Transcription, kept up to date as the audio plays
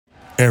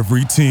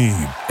Every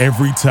team,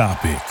 every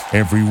topic,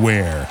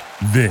 everywhere.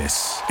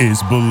 This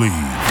is Believe.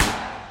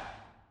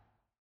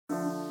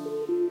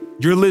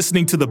 You're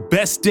listening to the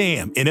Best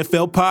Damn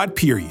NFL Pod,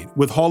 period,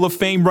 with Hall of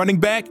Fame running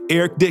back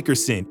Eric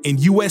Dickerson and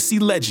USC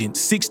legend,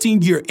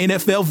 16-year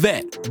NFL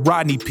vet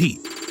Rodney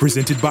Peete,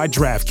 presented by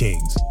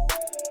DraftKings.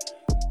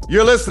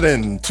 You're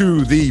listening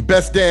to the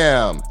Best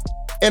Damn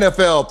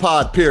NFL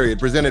Pod, period,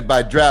 presented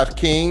by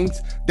DraftKings.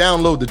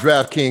 Download the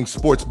DraftKings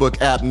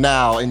Sportsbook app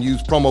now and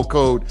use promo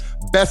code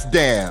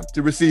BESTDAMN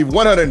to receive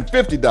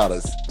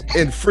 $150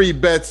 in free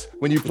bets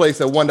when you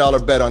place a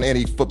 $1 bet on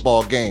any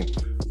football game.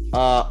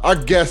 Our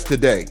guest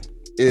today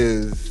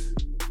is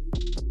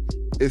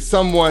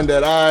someone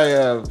that I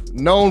have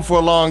known for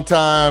a long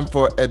time,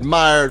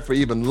 admired for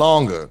even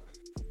longer.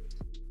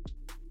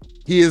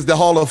 He is the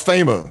Hall of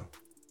Famer,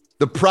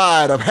 the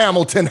pride of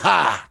Hamilton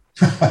High,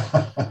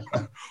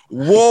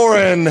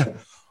 Warren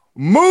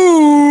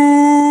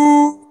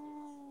Moon.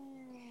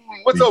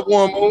 What's up,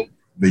 Warren Moon?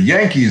 The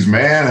Yankees,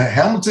 man.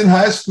 Hamilton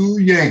High School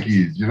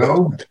Yankees, you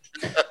know?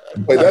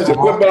 Wait, that's your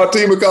football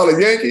team we call it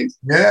Yankees?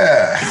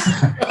 Yeah.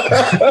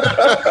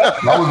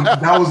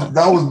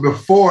 that was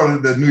before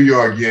the New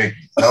York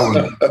Yankees.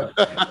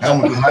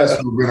 Hamilton High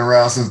School been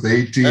around since the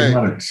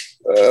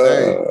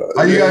 1800s.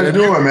 How you guys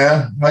doing,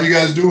 man? How you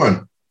guys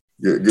doing?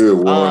 Good,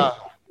 Warren.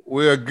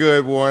 We're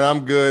good, Warren.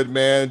 I'm good,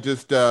 man.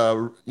 Just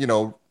running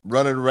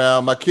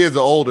around. My kids are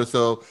older,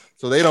 so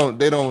they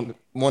don't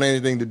want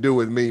anything to do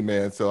with me,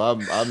 man. So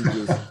I'm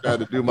just trying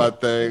to do my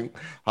thing.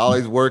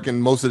 Holly's working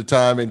most of the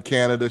time in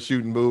Canada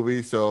shooting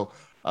movies. So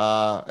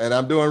and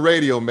I'm doing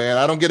radio, man.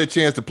 I don't get a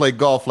chance to play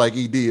golf like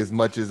ED as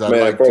much as I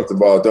like. Man, first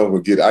of all, don't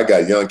forget, I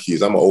got young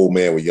kids. I'm an old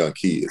man with young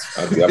kids.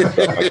 I got a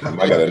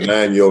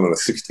 9-year-old and a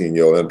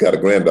 16-year-old, and I've got a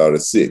granddaughter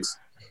that's 6.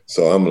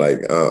 So I'm like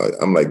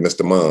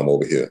Mr. Mom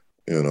over here,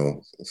 you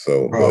know.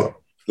 So but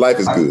life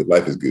is good.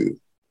 Life is good.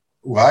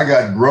 Well, I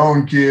got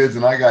grown kids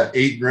and I got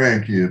 8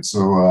 grandkids,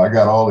 so I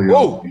got all of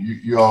you.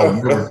 You all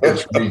never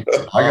catch me.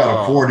 I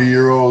got a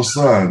 40-year-old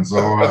son,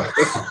 so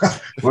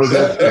what does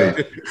that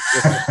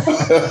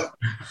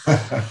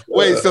take?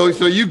 Wait, so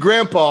you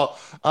grandpa?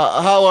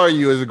 How are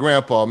you as a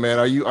grandpa, man?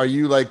 Are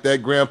you like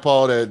that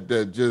grandpa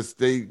that just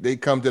they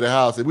come to the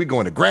house and we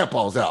going to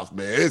grandpa's house,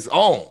 man? It's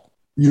on.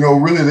 You know,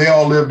 really, they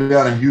all live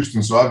down in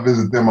Houston, so I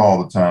visit them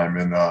all the time,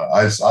 and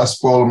I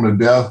spoil them to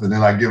death, and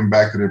then I give them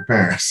back to their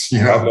parents.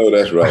 You know, I know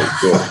that's right.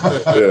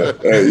 Yeah.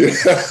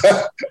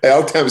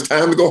 It's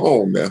time to go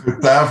home now.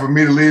 It's time for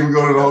me to leave and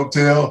go to the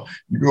hotel.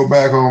 You go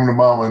back home to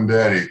mama and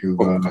daddy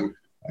because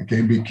I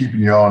can't be keeping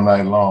you all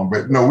night long.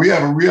 But no, we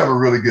have a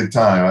really good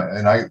time,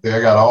 and I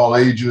got all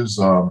ages.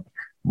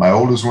 My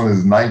oldest one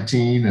is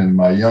 19, and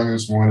my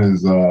youngest one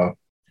is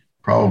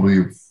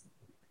probably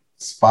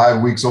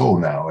 5 weeks old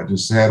now. I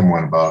just had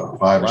one about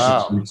 5 or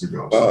 6 weeks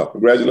ago. So.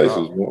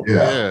 Congratulations. Wow.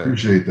 Yeah,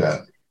 appreciate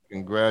that.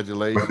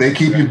 Congratulations. But they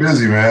keep you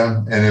busy, man.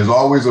 And there's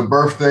always a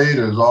birthday.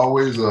 There's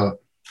always a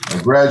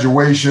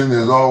graduation.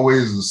 There's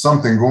always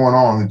something going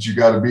on that you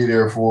got to be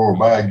there for or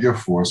buy a gift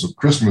for. So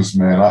Christmas,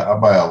 man, I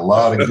buy a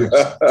lot of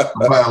gifts. I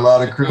buy a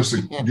lot of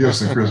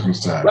gifts at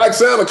Christmas time. Black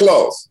Santa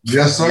Claus.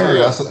 Yes, sir.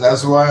 Yeah.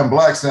 That's who I am,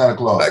 Black Santa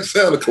Claus. Black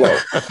Santa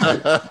Claus.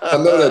 I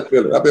know that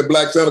feeling. I've been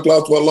Black Santa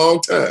Claus for a long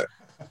time.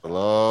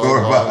 Long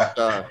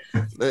time.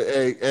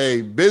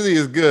 Hey, busy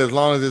is good as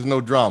long as there's no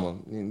drama.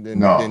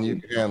 Then you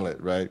can handle it,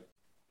 right?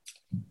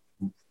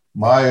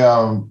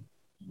 My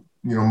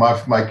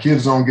my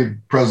kids don't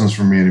get presents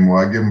from me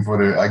anymore. I give them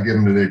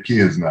to their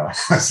kids now.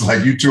 It's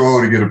like, you too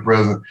old to get a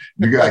present.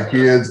 You got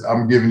kids,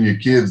 I'm giving your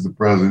kids the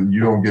present.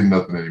 You don't get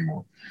nothing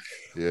anymore.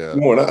 Yeah.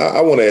 Warren,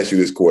 I want to ask you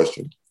this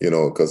question,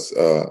 because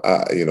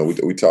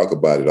we talk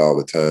about it all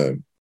the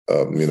time.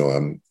 I'm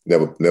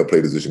never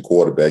played position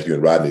quarterback. You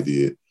and Rodney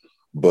did.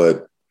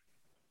 But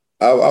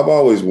I've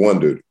always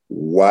wondered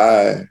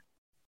why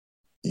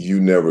you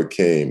never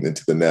came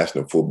into the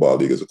National Football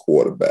League as a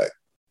quarterback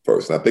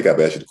first. And I think I've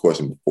asked you the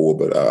question before,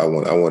 but I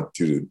want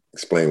you to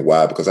explain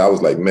why, because I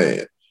was like,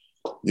 man,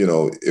 I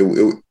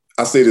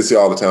say this here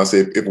all the time. I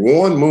say, if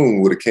Warren Moon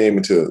would have came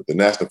into the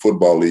National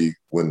Football League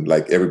when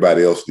like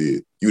everybody else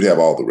did, you'd have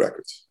all the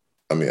records.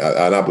 I mean,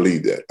 I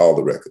believe that, all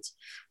the records.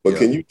 But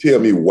Can you tell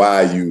me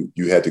why you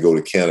had to go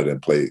to Canada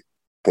and play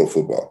pro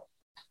football?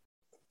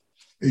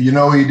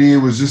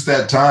 It was just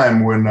that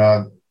time when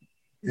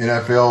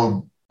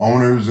NFL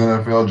owners,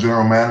 NFL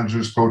general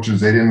managers,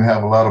 coaches, they didn't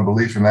have a lot of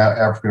belief in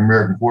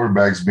African-American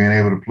quarterbacks being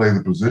able to play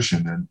the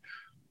position. And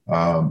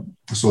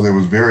so there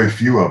was very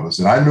few of us.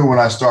 And I knew when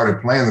I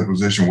started playing the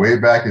position way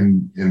back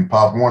in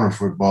Pop Warner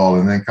football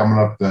and then coming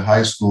up to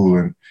high school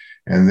and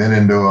then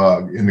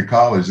into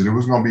college that it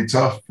was going to be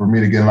tough for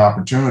me to get an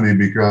opportunity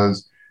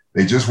because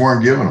they just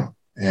weren't giving them.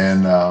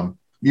 And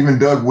even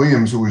Doug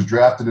Williams, who was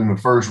drafted in the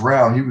first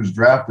round, he was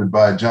drafted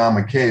by John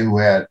McKay, who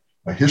had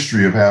a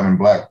history of having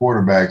black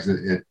quarterbacks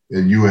at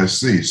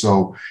USC.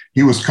 So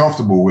he was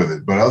comfortable with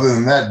it. But other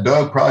than that,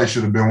 Doug probably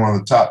should have been one of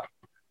the top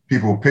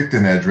people picked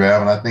in that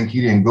draft. And I think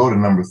he didn't go to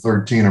number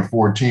 13 or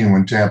 14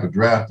 when Tampa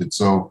drafted.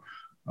 So,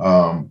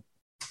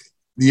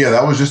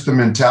 that was just the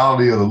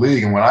mentality of the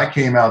league. And when I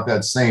came out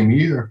that same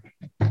year,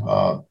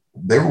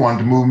 they wanted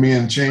to move me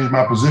and change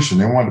my position.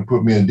 They wanted to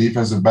put me in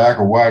defensive back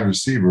or wide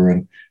receiver.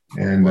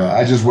 And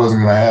I just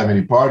wasn't going to have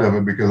any part of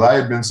it because I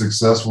had been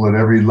successful at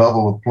every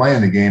level of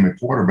playing the game at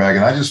quarterback.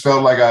 And I just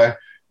felt like I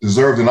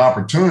deserved an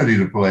opportunity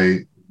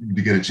to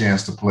get a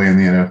chance to play in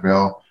the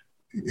NFL.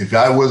 If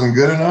I wasn't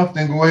good enough,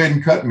 then go ahead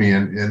and cut me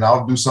and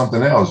I'll do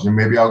something else. And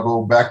maybe I'll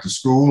go back to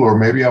school or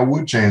maybe I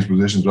would change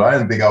positions, but I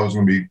didn't think I was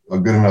going to be a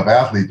good enough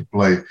athlete to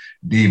play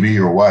DB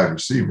or wide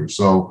receiver.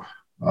 So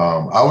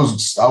I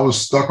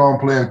was stuck on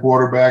playing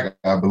quarterback.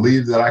 I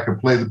believed that I could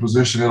play the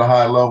position at a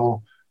high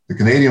level. The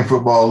Canadian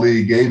Football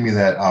League gave me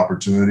that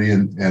opportunity,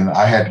 and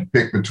I had to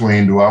pick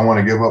between, do I want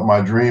to give up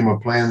my dream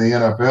of playing the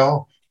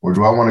NFL or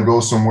do I want to go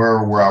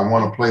somewhere where I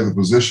want to play the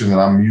position that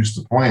I'm used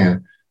to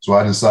playing? So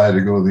I decided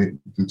to go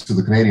to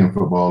the Canadian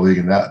Football League,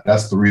 and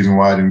that's the reason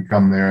why I didn't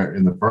come there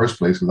in the first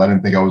place, because I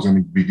didn't think I was going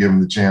to be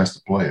given the chance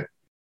to play it.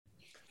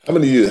 How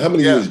many years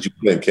did you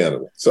play in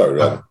Canada? Sorry,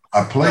 Rob.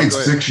 I played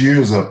 6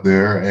 years up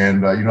there,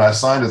 and I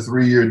signed a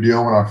 3-year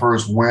deal when I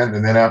first went,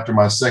 and then after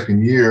my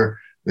second year,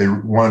 they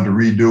wanted to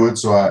redo it,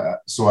 so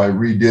I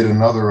redid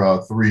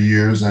another 3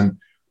 years, and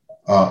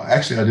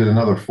actually I did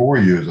another 4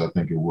 years, I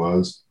think it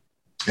was.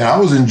 And I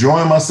was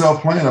enjoying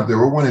myself playing up there.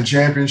 We're winning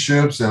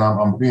championships, and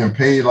I'm being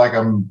paid like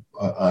I'm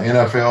an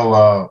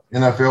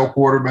NFL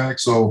quarterback.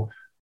 So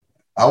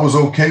I was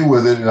okay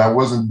with it, and I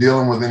wasn't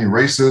dealing with any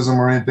racism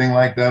or anything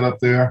like that up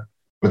there.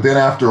 But then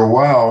after a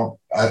while,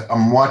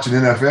 I'm watching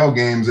NFL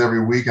games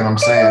every week, and I'm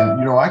saying,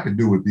 I could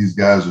do what these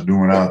guys are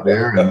doing out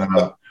there.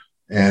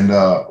 And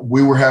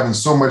we were having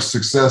so much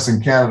success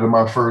in Canada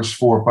my first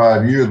 4 or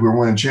 5 years. We were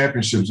winning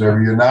championships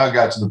every year. Now I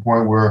got to the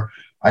point where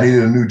I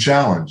needed a new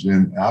challenge,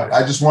 and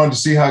I just wanted to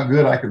see how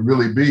good I could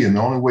really be. And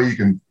the only way you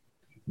can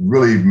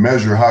really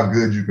measure how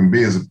good you can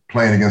be is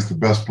playing against the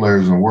best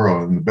players in the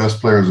world. And the best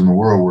players in the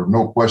world were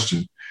no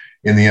question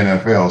in the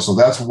NFL. So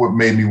that's what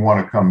made me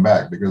want to come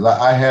back, because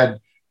I had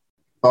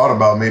thought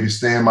about maybe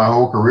staying my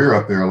whole career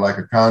up there like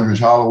a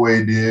Condredge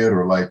Holloway did,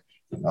 or like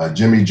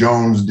Jimmy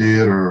Jones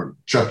did, or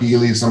Chuck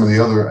Ely, some of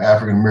the other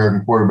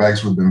African-American quarterbacks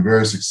who have been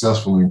very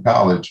successful in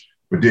college,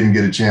 but didn't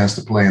get a chance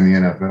to play in the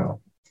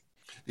NFL.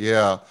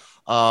 Yeah.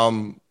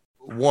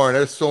 Warren,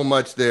 there's so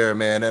much there,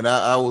 man. And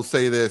I will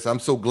say this, I'm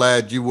so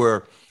glad you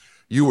were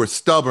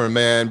stubborn,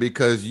 man,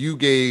 because you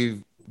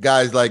gave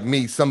guys like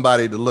me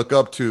somebody to look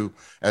up to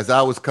as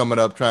I was coming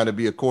up trying to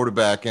be a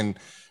quarterback. And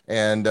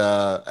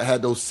I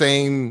had those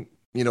same,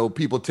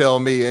 people tell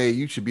me, hey,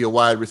 you should be a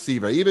wide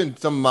receiver. Even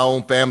some of my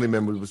own family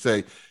members would say,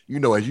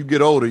 as you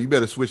get older, you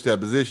better switch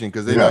that position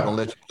because they're not going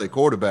to let you play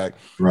quarterback.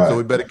 Right. So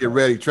we better get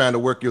ready trying to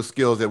work your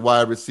skills at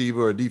wide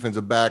receiver or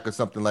defensive back or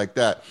something like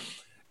that.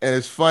 And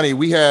it's funny,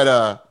 we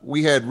had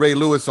Ray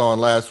Lewis on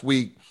last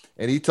week,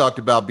 and he talked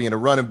about being a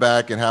running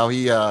back and how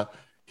he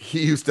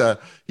used to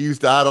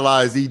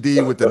idolize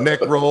ED with the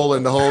neck roll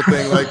and the whole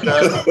thing like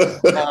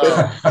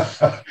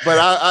that. But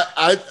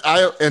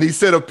I and he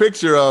sent a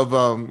picture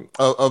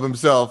of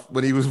himself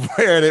when he was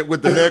wearing it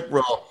with the neck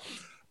roll.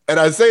 And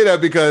I say that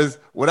because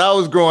when I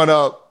was growing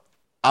up,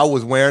 I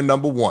was wearing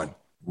number 1.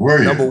 Were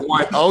you? Number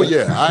 1. Oh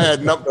yeah, I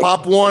had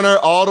Pop Warner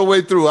all the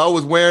way through. I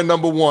was wearing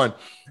number 1.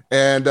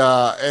 And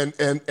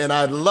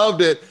I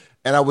loved it.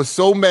 And I was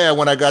so mad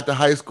when I got to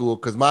high school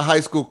because my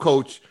high school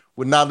coach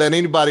would not let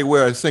anybody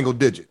wear a single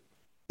digit.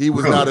 He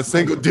was not a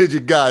single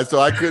digit guy, so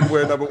I couldn't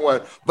wear number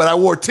 1. But I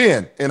wore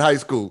 10 in high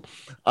school.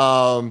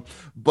 But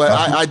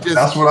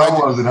that's what I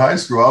was in high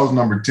school. I was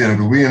number 10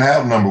 because we didn't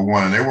have number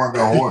 1 and they weren't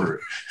going to order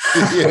it.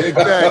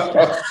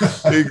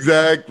 Yeah,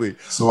 exactly.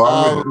 So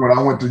when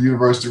I went to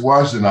University of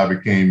Washington, I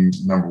became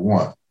number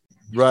 1.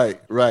 Right.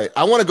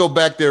 I want to go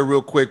back there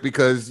real quick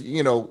because,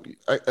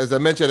 as I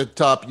mentioned at the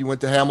top, you went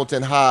to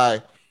Hamilton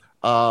High,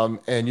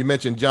 and you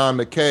mentioned John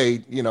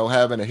McKay,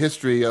 having a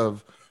history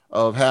of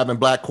having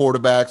black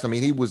quarterbacks. I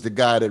mean, he was the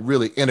guy that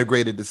really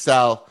integrated the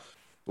South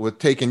with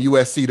taking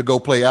USC to go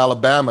play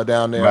Alabama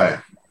down there. Right.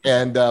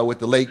 And with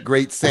the late,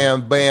 great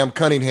Sam Bam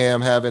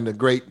Cunningham having a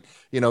great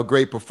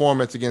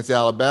performance against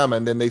Alabama.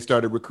 And then they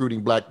started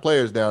recruiting black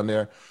players down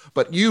there.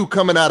 But you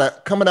coming out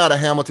of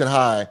Hamilton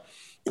High,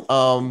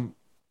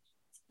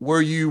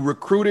 were you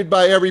recruited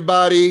by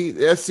everybody?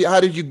 SC,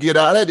 how did you get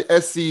out? How did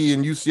SC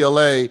and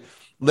UCLA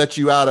let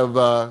you out of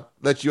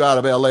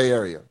LA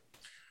area?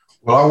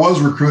 Well, I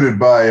was recruited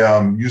by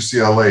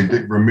UCLA.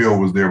 Dick Vermeil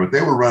was there, but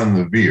they were running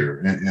the veer,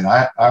 and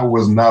I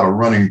was not a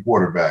running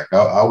quarterback.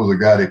 I was a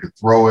guy that could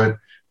throw it.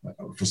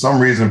 For some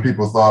reason,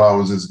 people thought I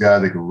was this guy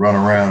that could run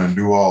around and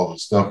do all the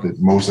stuff that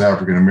most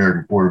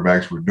African-American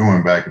quarterbacks were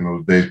doing back in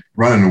those days,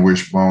 running the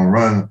wishbone,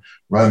 running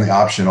the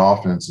option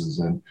offenses,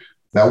 and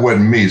that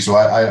wasn't me. So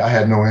I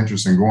had no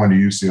interest in going to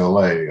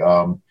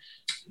UCLA.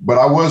 But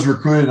I was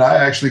recruited. And I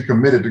actually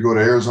committed to go to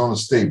Arizona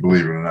State,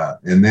 believe it or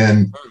not. And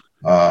then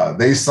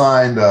they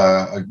signed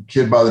a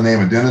kid by the name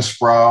of Dennis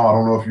Sproul. I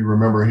don't know if you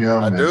remember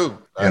him. I do.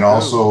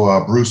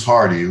 Also Bruce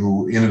Hardy,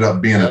 who ended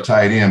up being a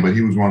tight end, but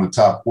he was one of the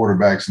top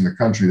quarterbacks in the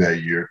country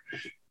that year.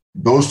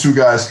 Those two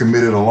guys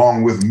committed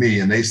along with me,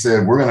 and they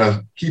said, we're going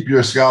to keep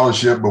your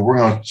scholarship, but we're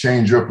going to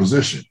change your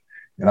position.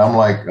 And I'm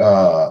like,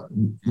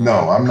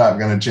 no, I'm not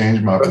going to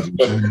change my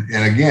position.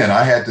 And again,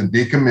 I had to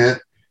decommit.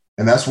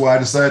 And that's why I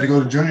decided to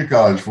go to junior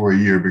college for a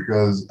year,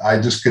 because I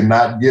just could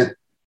not get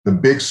the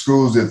big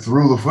schools that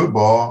threw the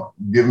football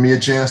giving me a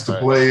chance to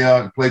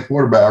play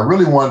quarterback. I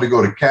really wanted to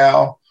go to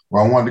Cal,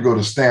 or I wanted to go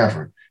to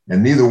Stanford.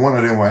 And neither one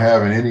of them were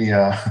having any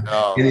of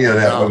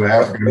that with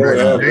African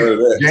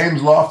American.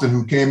 James Lofton,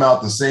 who came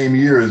out the same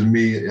year as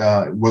me,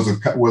 was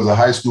a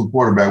high school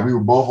quarterback. We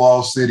were both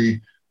all city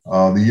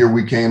the year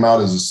we came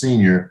out as a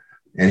senior,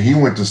 and he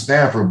went to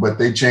Stanford, but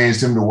they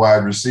changed him to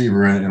wide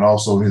receiver and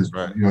also his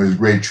his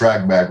great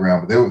track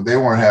background. But they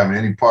weren't having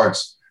any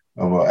parts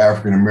of an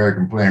African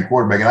American playing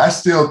quarterback, and I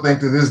still think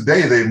to this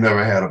day they've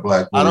never had a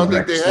black quarterback. I don't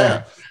think they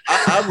have.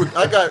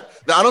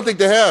 I don't think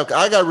they have.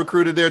 I got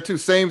recruited there too.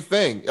 Same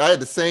thing. I had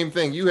the same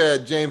thing. You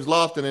had James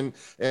Lofton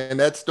and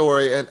that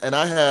story, and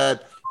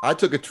I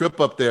took a trip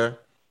up there,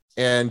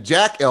 and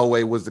Jack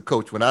Elway was the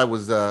coach when I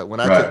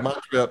took my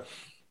trip,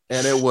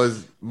 and it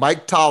was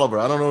Mike Tolliver.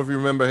 I don't know if you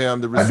remember him,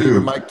 the receiver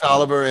Mike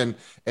Tolliver,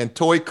 and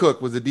Toy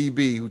Cook was the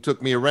DB who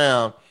took me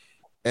around,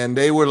 and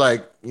they were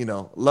like,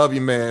 love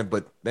you, man,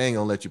 but they ain't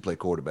gonna let you play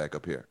quarterback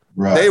up here.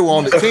 Right. They were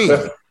on the team.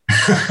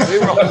 They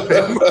were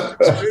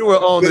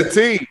on the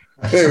team.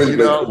 They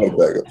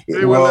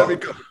wouldn't let me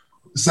go.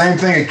 Same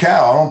thing at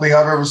Cal. I don't think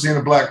I've ever seen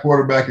a black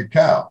quarterback at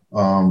Cal.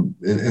 And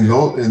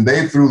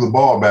they threw the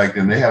ball back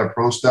then. They had a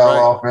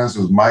pro-style offense.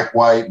 It was Mike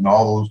White and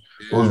all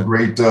those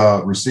great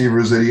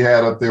receivers that he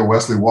had up there,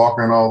 Wesley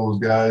Walker and all those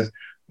guys.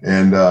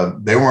 And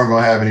they weren't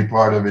going to have any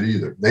part of it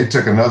either. They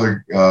took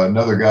another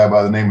guy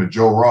by the name of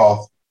Joe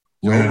Roth,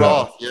 who ended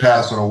up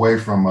passing away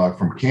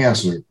from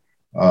cancer.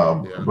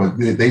 But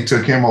they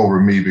took him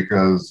over me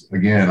because,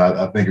 again,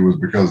 I think it was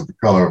because of the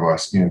color of our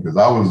skin. Because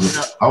I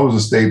was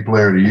a state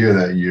player of the year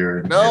that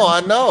year.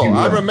 I know.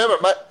 I remember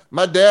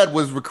my dad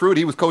was recruited.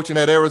 He was coaching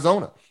at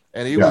Arizona,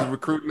 and he was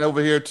recruiting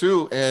over here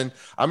too. And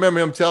I remember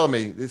him telling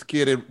me, this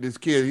kid,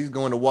 he's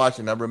going to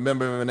Washington. I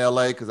remember him in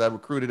L.A. because I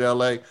recruited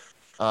L.A.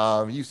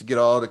 He used to get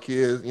all the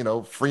kids.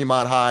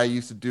 Fremont High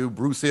used to do.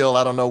 Bruce Hill,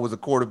 I don't know, was a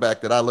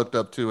quarterback that I looked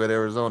up to at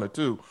Arizona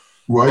too.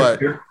 Well,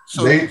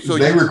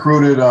 they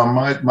recruited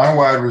my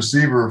wide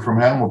receiver from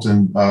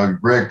Hamilton,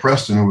 Greg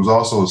Preston, who was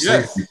also a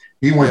safety.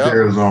 He went to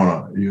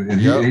Arizona,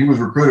 and he was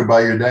recruited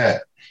by your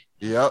dad.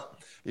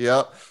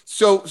 Yep.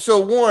 So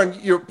Warren,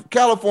 you're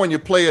California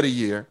Player of the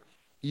Year.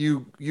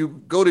 You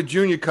go to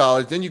junior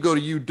college, then you go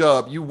to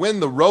UW. You win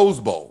the Rose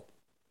Bowl.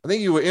 I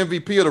think you were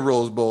MVP of the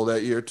Rose Bowl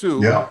that year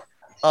too. Yeah.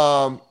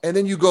 And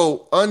then you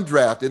go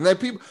undrafted. And then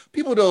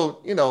people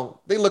don't,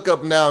 they look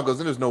up now and goes,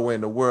 there's no way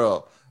in the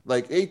world.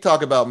 Like they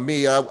talk about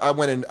me, I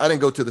went in, I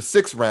didn't go to the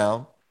 6th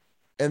round.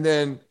 And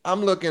then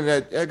I'm looking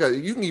at,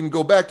 you can even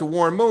go back to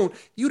Warren Moon.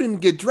 You didn't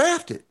get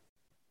drafted.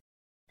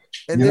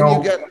 And you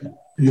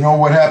know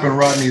what happened,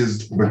 Rodney,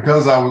 is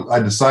because I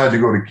decided to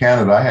go to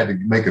Canada, I had to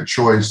make a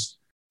choice.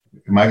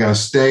 Am I going to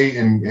stay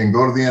and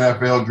go to the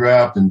NFL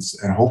draft and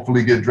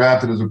hopefully get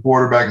drafted as a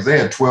quarterback? Because they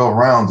had 12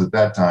 rounds at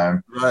that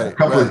time. Right, a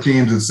couple of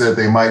teams had said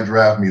they might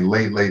draft me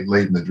late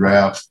in the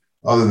draft.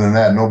 Other than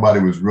that, nobody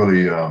was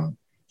really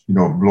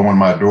blowing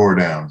my door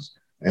down.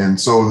 And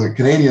so the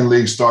Canadian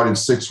League started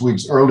 6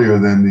 weeks earlier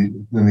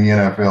than the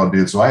NFL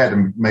did. So I had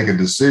to make a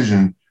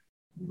decision.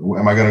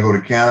 Am I going to go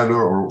to Canada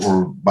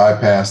or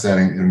bypass that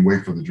and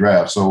wait for the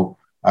draft? So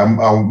I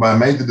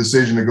made the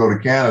decision to go to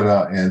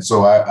Canada. And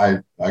so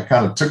I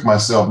kind of took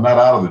myself not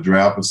out of the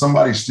draft, but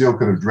somebody still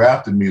could have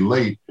drafted me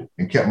late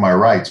and kept my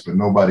rights, but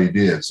nobody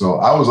did. So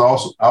I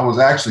was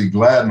actually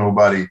glad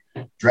nobody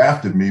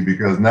drafted me,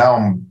 because now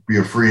I'm be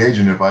a free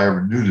agent if I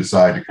ever do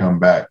decide to come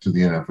back to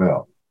the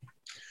NFL.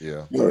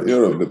 Yeah.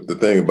 The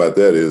thing about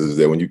that is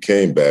that when you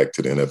came back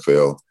to the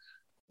NFL,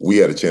 we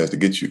had a chance to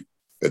get you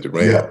at the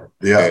Rams.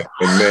 Yeah.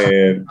 And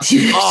man,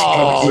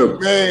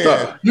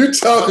 you're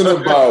talking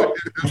about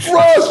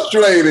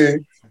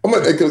frustrating.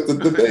 Because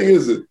the thing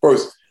is that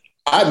first,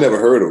 I never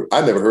heard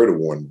of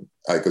Warren,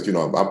 because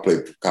I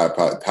played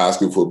high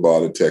school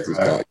football in Texas,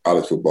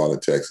 college football in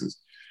Texas.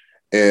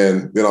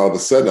 And then all of a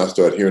sudden I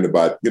started hearing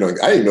about,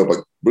 I didn't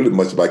know really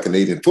much about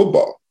Canadian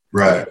football.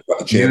 Right.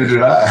 Neither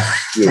did I.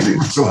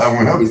 So I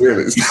went up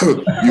there.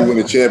 You win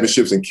the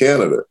championships in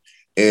Canada.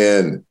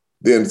 And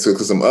then so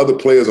some other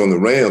players on the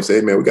Rams say,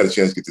 hey, man, we got a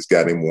chance to get this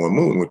guy named Warren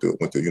Moon, went to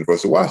the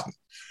University of Washington.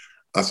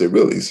 I said,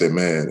 really? He said,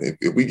 man,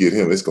 if we get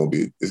him, it's gonna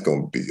be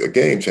a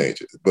game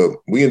changer. But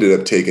we ended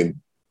up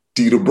taking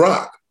Dieter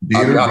Brock.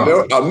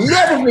 I'll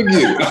never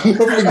forget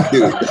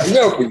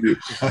it.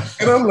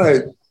 And I'm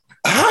like,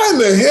 how in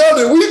the hell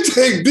did we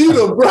take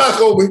Dieter Brock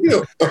over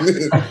him?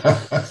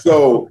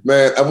 So,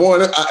 man,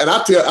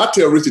 I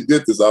tell Richard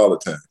Dent this all the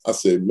time. I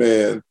said,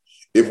 man,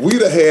 if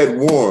we'd have had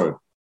Warren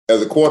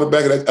as a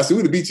quarterback, I said,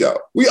 we'd have beat y'all.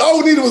 All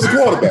we needed was a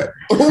quarterback.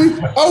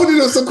 All we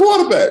needed was a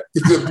quarterback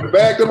to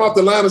back them off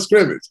the line of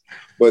scrimmage.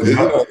 But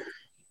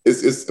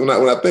it's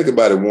when I think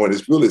about it, Warren,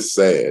 it's really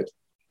sad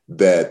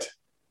that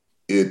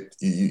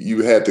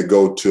you had to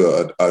go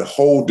to a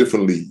whole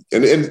different league.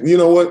 And you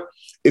know what?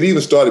 It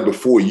even started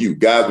before you.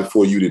 Guys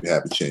before you didn't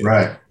have a chance.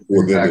 Right.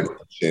 for them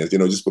a chance,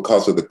 just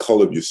because of the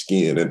color of your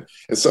skin. And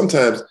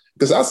sometimes,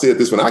 because I said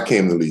this when I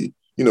came to the league,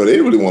 they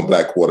didn't really want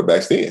black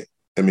quarterbacks then.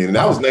 I mean, and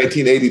that was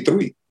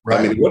 1983. Right.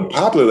 I mean, it wasn't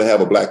popular to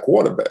have a black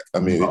quarterback. I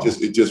mean,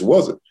 it just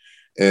wasn't.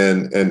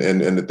 And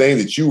the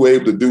things that you were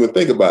able to do, and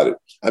think about it.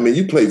 I mean,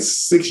 you played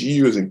 6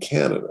 years in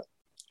Canada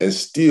and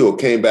still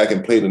came back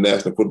and played in the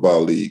National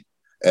Football League.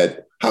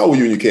 How old were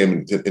you when you came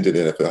into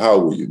the NFL? How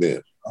old were you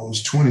then? I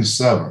was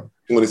 27.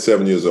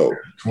 27 years old.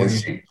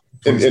 28.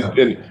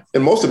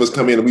 And most of us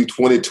come in and we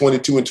 20,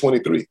 22, and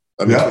 23.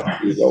 I mean,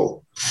 20 years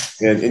old.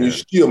 And you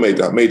still made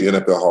the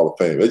NFL Hall of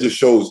Fame. It just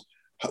shows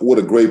what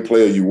a great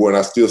player you were. And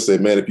I still say,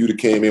 man, if you'd have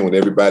came in when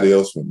everybody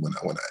else, when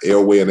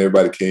Elway and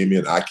everybody came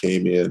in, I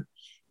came in,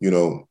 you'd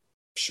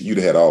have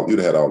had all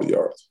the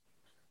yards.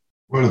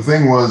 Well, the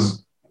thing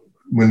was,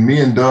 when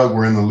me and Doug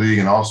were in the league,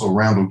 and also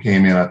Randall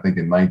came in, I think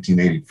in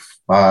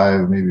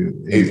 1985, maybe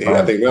 85.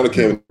 I think Randall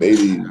came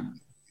in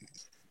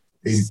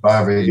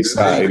 85,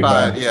 85,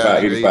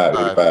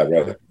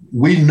 right.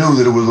 We knew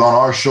that it was on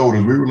our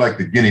shoulders. We were like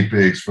the guinea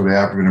pigs for the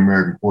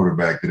African-American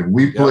quarterback, that if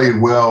we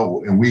played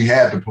well, and we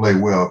had to play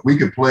well, if we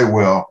could play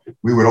well,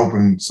 we would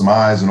open some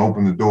eyes and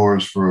open the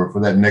doors for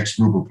that next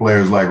group of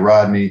players like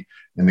Rodney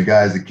and the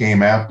guys that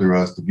came after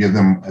us, to give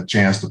them a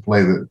chance to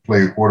play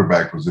a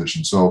quarterback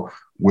position. So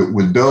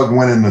with Doug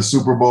winning the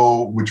Super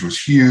Bowl, which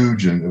was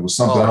huge, and it was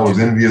something I was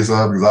envious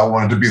of, because I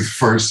wanted to be the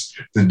first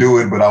to do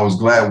it, but I was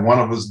glad one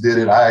of us did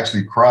it. I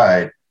actually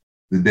cried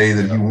the day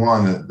that he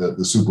won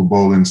the Super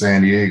Bowl in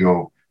San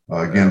Diego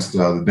against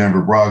the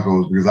Denver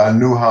Broncos, because I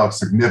knew how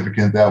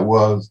significant that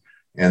was.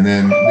 And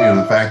then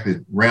the fact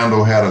that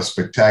Randall had a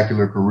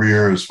spectacular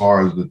career as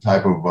far as the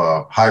type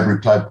of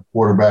hybrid type of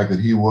quarterback that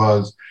he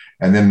was.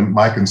 And then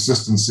my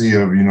consistency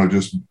of,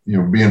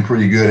 being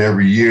pretty good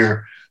every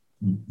year.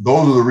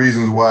 Those are the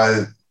reasons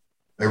why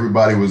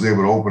everybody was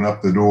able to open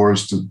up the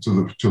doors to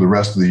the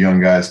rest of the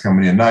young guys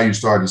coming in. Now you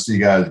start to see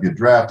guys get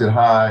drafted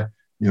high.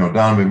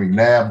 Donovan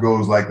McNabb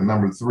goes like the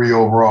number 3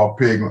 overall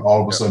pick.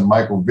 All of a sudden,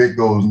 Michael Vick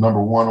goes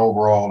number 1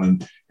 overall,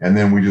 and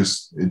then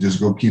it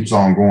just keeps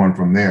on going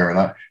from there.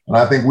 And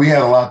I think we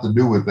had a lot to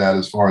do with that,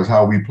 as far as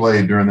how we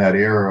played during that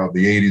era of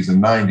the 80s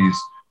and 90s,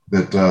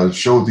 that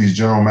showed these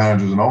general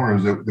managers and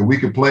owners that we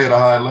could play at a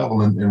high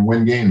level and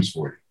win games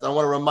for you. I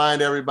want to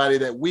remind everybody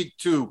that week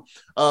 2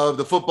 of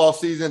the football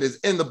season is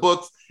in the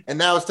books, and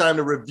now it's time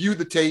to review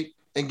the tape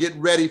and get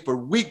ready for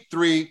week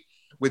 3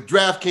 with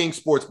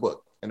DraftKings Sportsbook,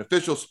 an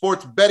official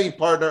sports betting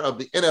partner of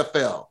the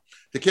NFL.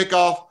 To kick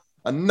off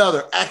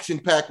another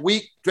action-packed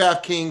week,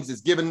 DraftKings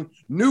is giving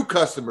new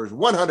customers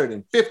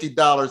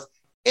 $150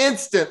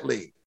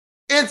 instantly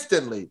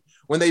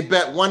when they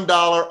bet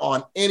 $1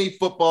 on any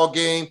football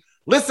game.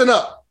 Listen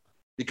up,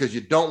 because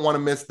you don't want to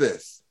miss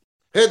this.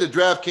 Head to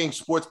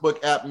DraftKings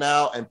Sportsbook app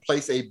now and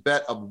place a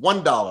bet of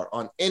 $1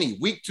 on any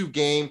Week 2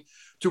 game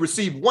to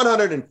receive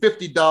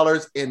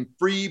 $150 in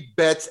free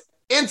bets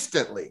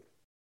instantly.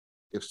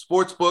 If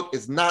Sportsbook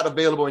is not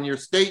available in your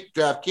state,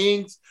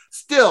 DraftKings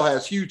still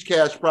has huge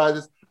cash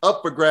prizes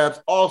up for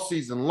grabs all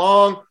season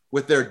long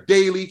with their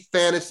daily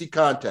fantasy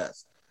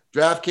contest.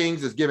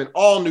 DraftKings is giving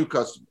all new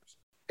customers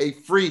a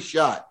free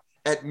shot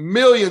at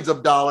millions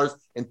of dollars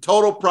in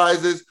total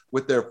prizes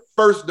with their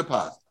first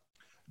deposit.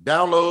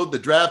 Download the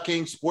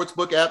DraftKings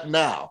Sportsbook app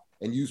now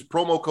and use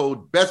promo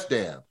code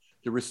BESTDAM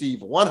to receive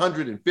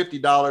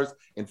 $150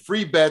 in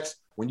free bets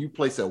when you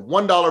place a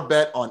 $1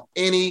 bet on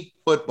any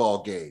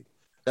football game.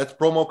 That's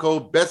promo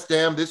code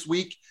BESTDAM this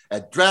week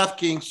at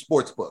DraftKings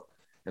Sportsbook,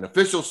 an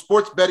official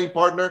sports betting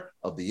partner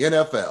of the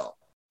NFL.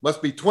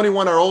 Must be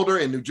 21 or older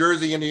in New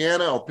Jersey,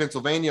 Indiana, or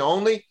Pennsylvania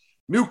only.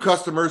 New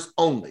customers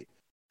only.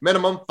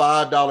 Minimum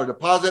 $5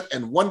 deposit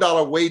and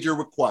 $1 wager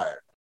required.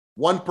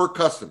 One per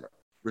customer.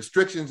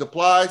 Restrictions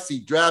apply.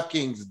 See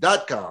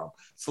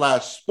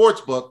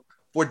DraftKings.com/sportsbook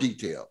for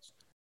details.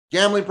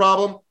 Gambling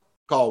problem?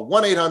 Call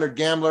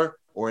 1-800-GAMBLER,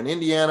 or in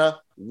Indiana,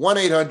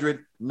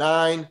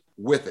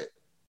 1-800-9-WITH-IT.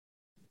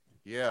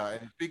 Yeah,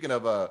 and speaking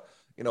of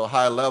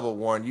high level,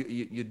 Warren,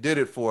 you did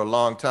it for a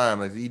long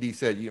time. As ED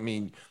said,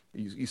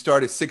 you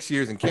started 6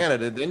 years in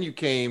Canada, then you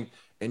came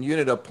and you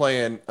ended up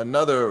playing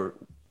another.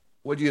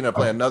 What did you end up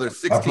playing? Another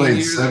 16 years? I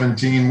played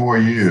 17 more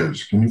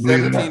years. Can you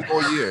believe it? 17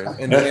 more years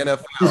in the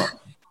NFL.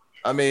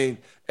 I mean,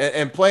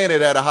 and playing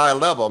it at a high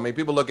level. I mean,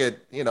 people look at,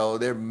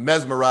 they're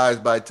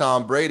mesmerized by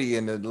Tom Brady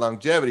and the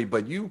longevity,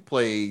 but you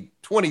played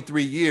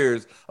 23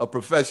 years of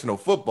professional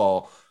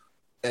football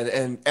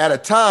and at a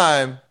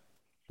time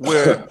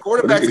where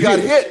quarterbacks got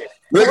hit.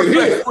 They can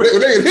hit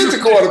the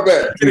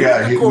quarterback. We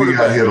got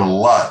hit a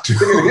lot.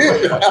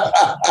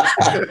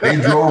 They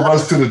drove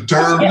us to the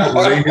turf,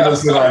 or they hit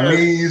us in our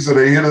knees, or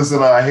they hit us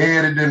in our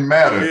head. It didn't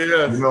matter.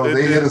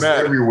 They hit us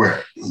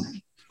everywhere.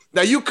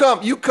 Now you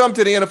come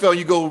to the NFL.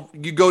 You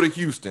go to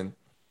Houston,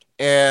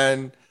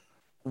 and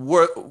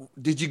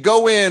did you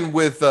go in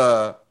with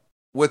a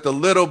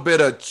little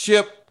bit of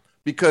chip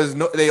because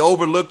they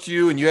overlooked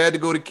you and you had to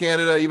go to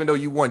Canada, even though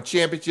you won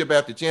championship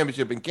after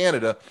championship in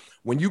Canada?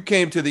 When you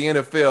came to the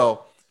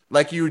NFL,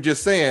 like you were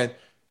just saying,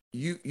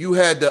 you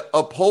had to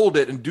uphold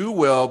it and do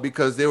well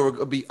because there were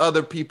going to be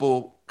other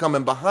people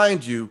coming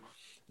behind you,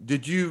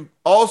 did you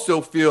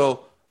also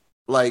feel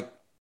like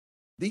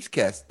these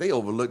cats, they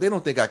overlook, they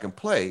don't think I can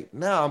play.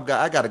 Now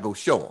I got to go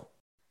show them.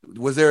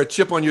 Was there a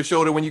chip on your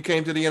shoulder when you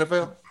came to the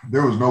NFL?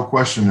 There was no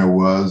question there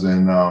was.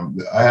 And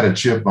I had a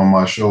chip on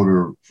my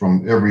shoulder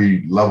from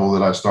every level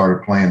that I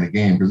started playing the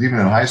game, because even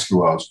in high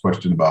school, I was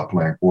questioned about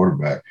playing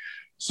quarterback.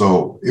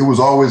 So it was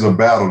always a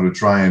battle to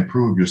try and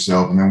prove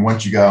yourself. And then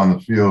once you got on the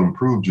field and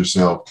proved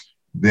yourself,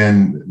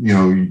 then,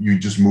 you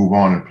just move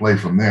on and play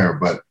from there.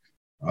 But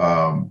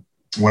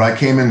when I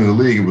came into the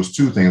league, it was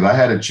two things. I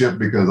had a chip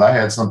because I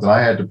had something I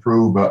had to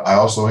prove, but I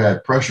also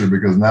had pressure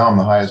because now I'm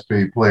the highest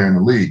paid player in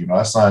the league.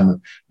 I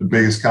signed the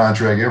biggest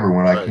contract ever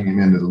when I came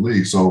into the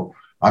league. So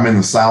I'm in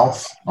the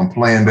South. I'm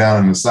playing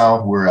down in the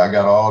South where I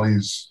got all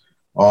these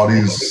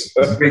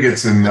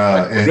bigots and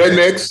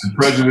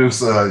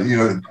prejudice,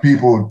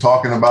 people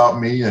talking about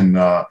me and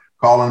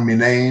calling me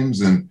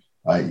names and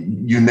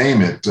you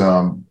name it.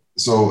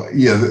 So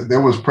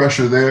there was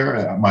pressure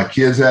there. My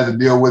kids had to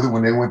deal with it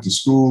when they went to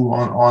school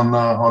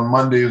on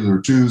Mondays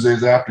or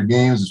Tuesdays after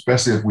games,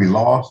 especially if we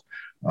lost.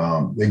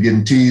 They're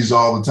getting teased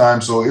all the time.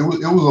 So it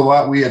was a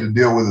lot we had to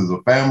deal with as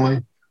a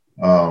family.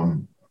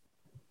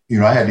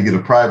 I had to get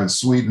a private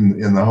suite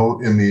in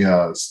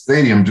the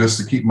stadium just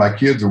to keep my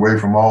kids away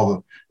from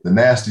all the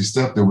nasty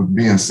stuff that was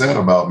being said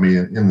about me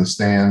in the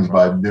stands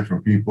by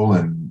different people,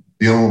 and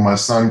dealing with my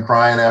son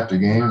crying after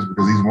games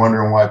because he's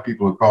wondering why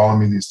people are calling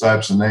me these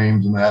types of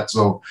names and that.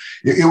 So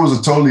it was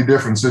a totally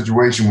different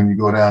situation when you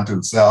go down to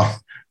the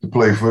South to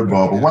play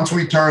football. But once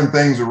we turned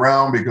things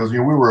around, because it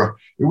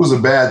was a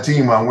bad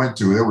team I went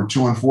to. They were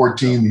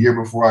 2-14 the year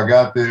before I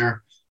got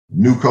there.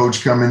 New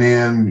coach coming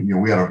in.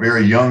 We had a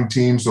very young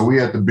team, so we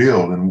had to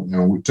build, and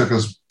it took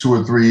us 2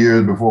 or 3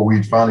 years before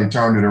we finally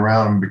turned it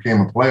around and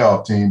became a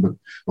playoff team. But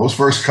those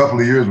first couple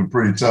of years were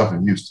pretty tough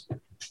in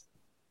Houston.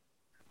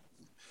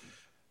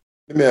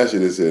 Let me ask you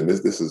this here.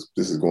 This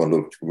is going a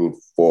little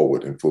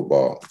forward in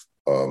football.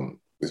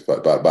 It's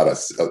about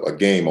a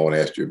game I want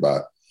to ask you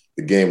about.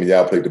 The game when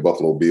y'all played the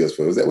Buffalo Bills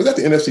for. Was that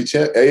the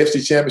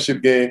AFC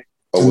Championship game?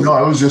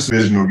 No, it was just a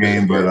divisional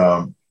game, but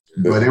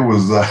it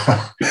was.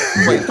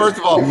 Wait, first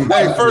of all,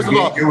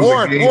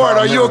 Warren,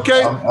 are you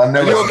okay?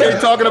 Are you okay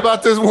talking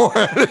about this,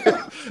 Warren?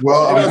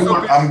 Well,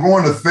 I'm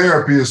going to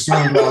therapy as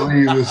soon as I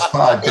leave this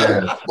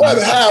podcast. What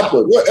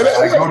happened?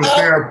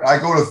 I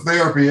go to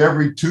therapy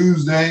every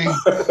Tuesday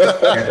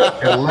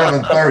at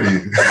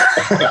 11:30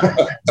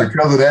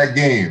 because of that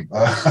game.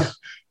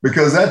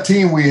 Because that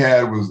team we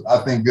had was, I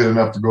think, good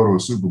enough to go to a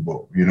Super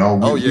Bowl. We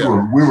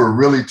were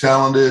really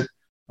talented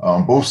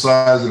on both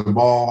sides of the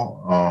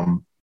ball.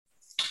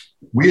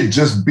 We had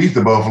just beat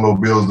the Buffalo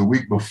Bills the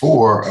week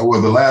before, or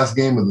the last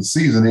game of the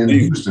season in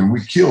Houston.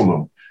 We killed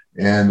them.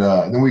 And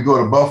then we go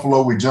to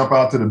Buffalo. We jump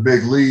out to the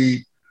big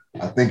lead.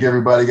 I think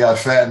everybody got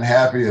fat and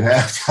happy at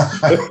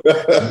halftime.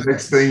 The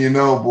next thing you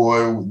know,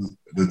 boy,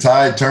 the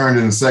tide turned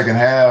in the second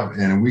half,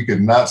 and we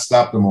could not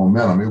stop the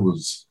momentum.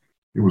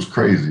 It was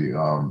crazy. We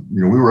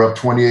were up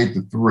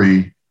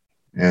 28-3,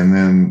 and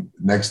then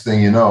next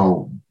thing you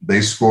know,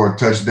 they score a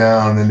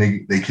touchdown, and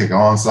then they kick an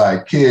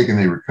onside kick, and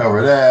they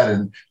recover that,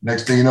 and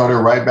next thing you know, they're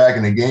right back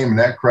in the game, and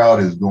that crowd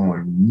is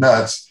going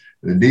nuts.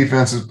 The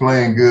defense is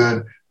playing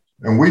good,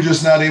 and we're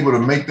just not able to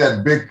make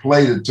that big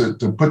play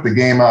to put the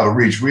game out of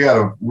reach. We had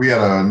a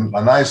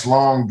nice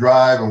long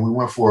drive, and we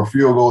went for a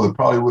field goal that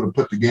probably would have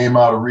put the game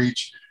out of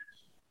reach.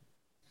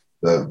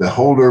 The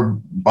holder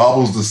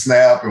bobbles the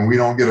snap, and we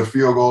don't get a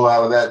field goal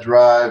out of that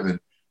drive. And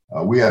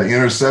we had an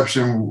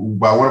interception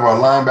by one of our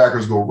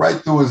linebackers go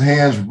right through his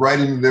hands, right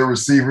into their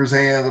receiver's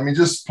hands. I mean,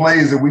 just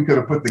plays that we could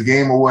have put the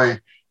game away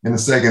in the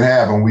second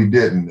half, and we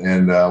didn't.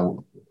 And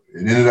it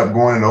ended up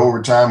going into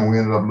overtime, and we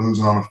ended up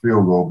losing on a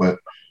field goal. But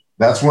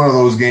that's one of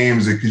those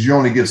games that, because you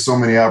only get so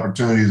many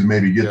opportunities to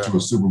maybe get to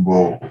a Super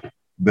Bowl,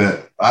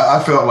 that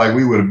I felt like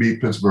we would have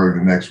beat Pittsburgh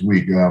the next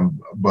week,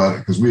 but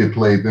because we had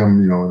played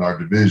them, in our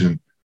division.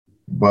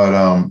 But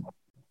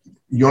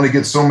you only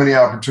get so many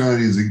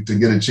opportunities to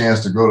get a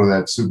chance to go to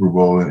that Super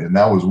Bowl, and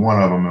that was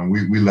one of them, and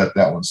we let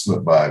that one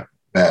slip by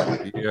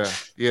badly.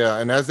 Yeah,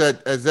 and as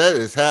that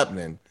is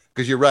happening,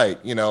 because you're right,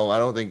 I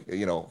don't think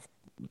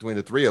between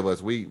the three of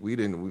us, we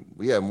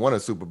haven't won a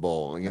Super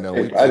Bowl. I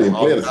didn't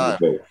play a Super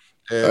Bowl,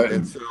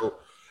 and so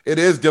it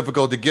is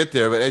difficult to get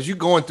there. But as you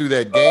going through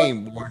that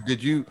game,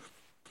 did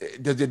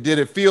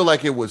it feel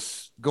like it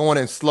was going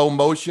in slow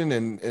motion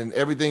and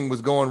everything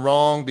was going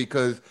wrong?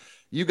 Because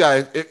you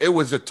guys, it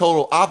was a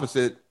total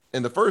opposite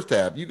in the first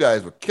half. You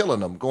guys were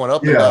killing them, going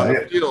up and down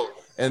the field.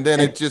 And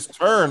then it just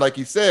turned, like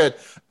you said,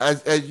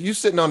 as you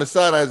sitting on the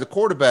sideline as a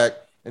quarterback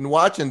and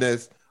watching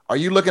this, are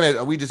you looking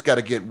at, we just got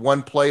to get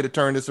one play to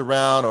turn this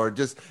around, or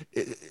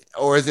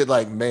is it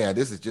like, man,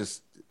 this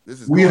is.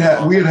 We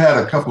had had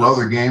a couple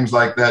other games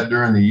like that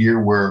during the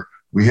year where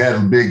we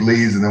had big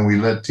leads, and then we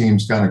let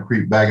teams kind of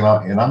creep back.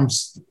 And I'm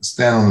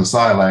standing on the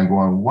sideline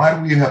going, why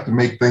do we have to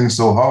make things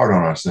so hard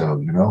on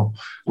ourselves? You know,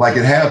 like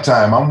at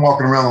halftime, I'm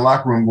walking around the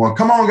locker room going,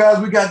 come on, guys,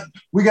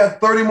 we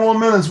got 30 more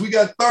minutes. We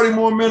got 30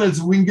 more minutes.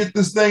 And we can get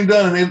this thing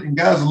done. And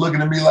guys are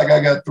looking at me like I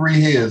got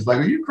 3 heads. Like,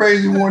 are you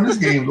crazy, Warren? This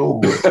game's over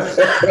with.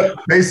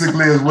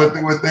 Basically is what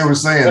they were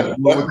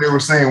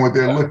saying, when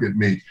they look at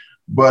me.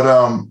 But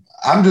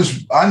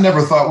I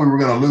never thought we were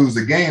going to lose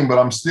the game, but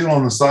I'm still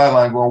on the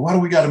sideline going, why do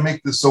we got to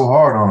make this so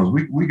hard on us?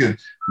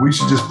 We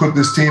should just put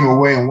this team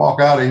away and walk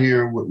out of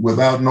here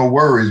without no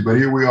worries. But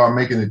here we are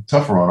making it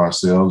tougher on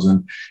ourselves.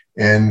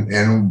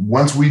 And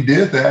once we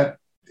did that,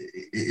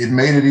 it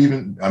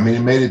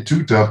made it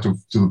too tough to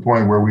the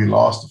point where we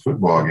lost the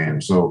football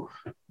game. So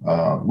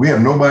we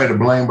have nobody to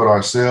blame but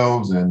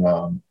ourselves. And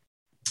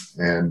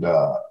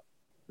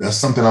that's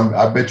something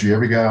I bet you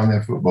every guy on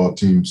that football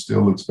team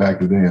still looks back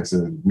today and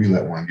says, we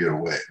let one get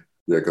away.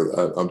 Yeah, because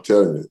I'm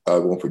telling you, I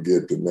won't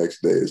forget the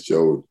next day it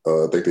showed,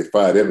 I think they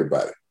fired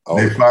everybody.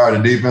 They fired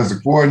the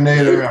defensive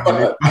coordinator.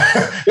 Everybody.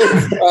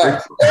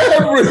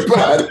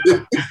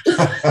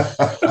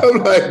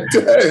 I'm like,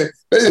 dang.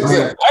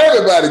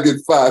 Everybody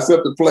gets fired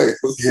except the players.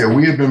 Yeah,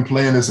 we had been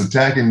playing this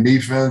attacking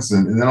defense,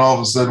 and then all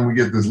of a sudden we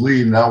get this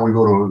lead. Now we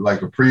go to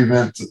like a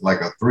prevent,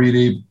 like a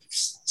 3D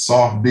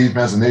soft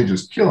defense, and they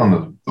just killing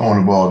us, throwing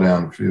the ball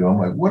down the field. I'm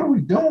like, what are we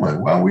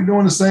doing? Why are we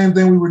doing the same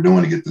thing we were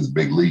doing to get this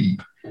big lead?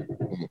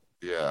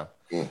 Yeah.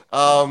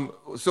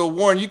 So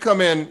Warren, you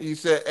come in, you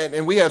said,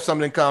 and we have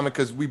something in common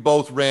because we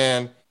both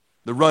ran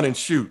the run and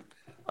shoot.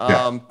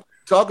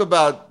 Talk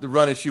about the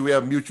run and shoot. We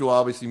have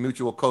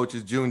mutual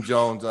coaches, June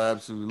Jones. I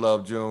absolutely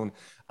love June.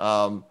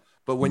 But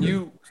when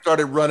you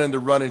started running the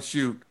run and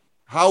shoot,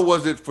 how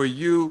was it for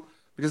you?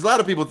 Because a lot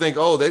of people think,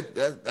 oh,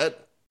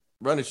 that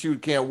run and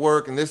shoot can't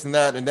work and this and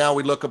that. And now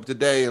we look up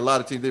today, a lot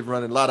of teams, they've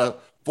run a lot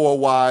of 4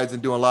 wides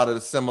and doing a lot of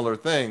the similar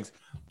things.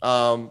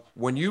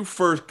 When you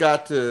first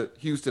got to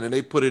Houston and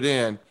they put it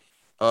in,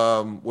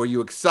 were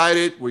you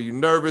excited? Were you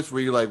nervous? Were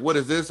you like, what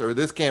is this? Or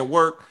this can't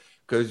work?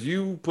 Because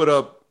you put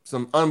up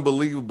some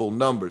unbelievable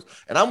numbers.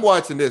 And I'm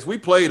watching this. We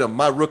played them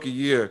my rookie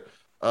year,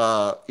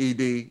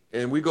 ED,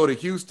 and we go to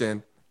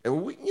Houston,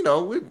 and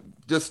we're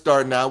just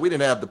starting out. We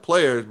didn't have the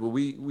players, but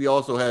we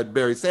also had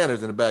Barry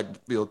Sanders in the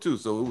backfield too.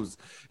 So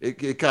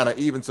it kind of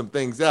evened some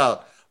things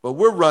out. But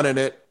we're running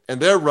it, and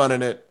they're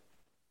running it,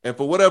 and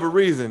for whatever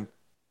reason,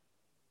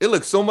 it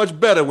looked so much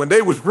better when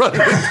they was running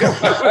it.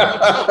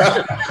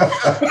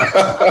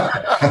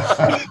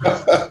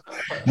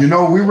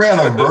 We ran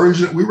a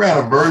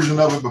version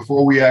of it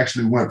before we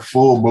actually went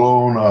full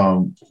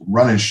blown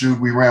run and shoot.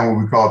 We ran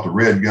what we call it the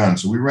red gun.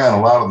 So we ran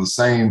a lot of the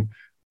same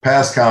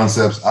pass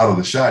concepts out of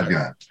the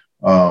shotgun.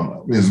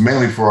 It was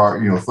mainly for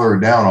our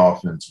third down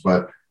offense,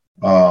 but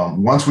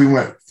once we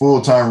went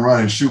full-time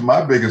run and shoot,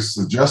 my biggest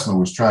adjustment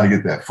was trying to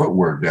get that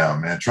footwork down,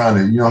 man. Trying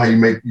to, how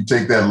you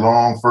take that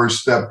long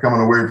first step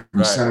coming away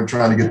from center,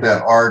 trying to get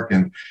that arc.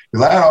 And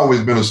because I had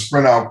always been a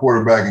sprint out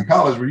quarterback in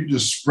college where you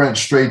just sprint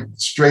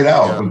straight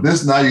out. Yeah. But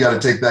this, now you got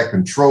to take that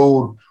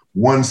controlled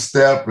one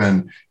step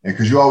and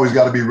because you always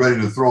got to be ready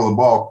to throw the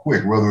ball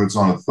quick, whether it's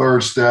on the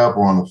third step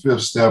or on the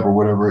fifth step or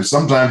whatever.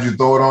 Sometimes you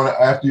throw it on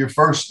after your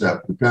first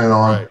step, depending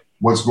on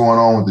what's going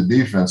on with the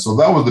defense. So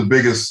that was the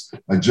biggest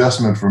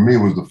adjustment for me,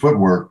 was the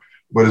footwork.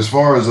 But as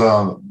far as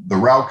the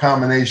route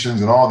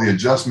combinations and all the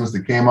adjustments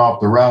that came off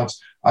the routes,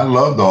 I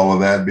loved all of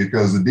that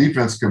because the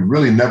defense could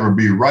really never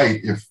be right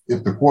if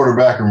the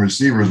quarterback and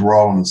receivers were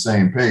all on the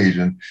same page.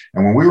 And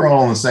when we were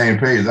all on the same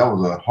page, that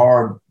was a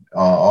hard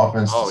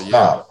offense to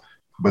stop.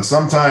 But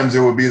sometimes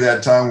there would be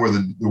that time where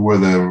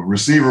the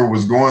receiver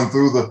was going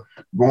through the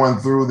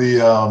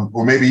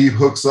or maybe he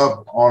hooks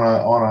up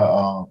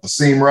on a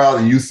seam route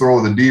and you throw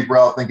the deep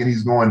route thinking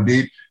he's going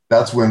deep.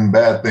 That's when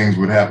bad things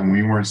would happen.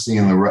 We weren't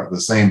seeing the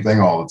same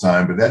thing all the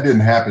time, but that didn't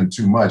happen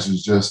too much.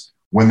 It's just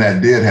when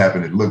that did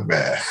happen, it looked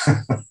bad.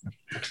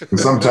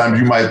 Sometimes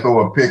you might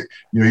throw a pick,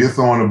 you're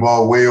throwing the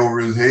ball way over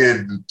his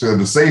head to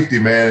the safety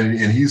man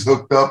and he's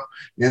hooked up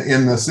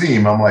in the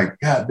seam. I'm like,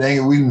 God dang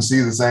it, we didn't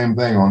see the same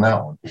thing on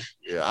that one.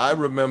 Yeah, I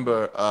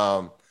remember,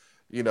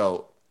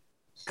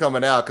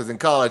 coming out, because in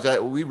college,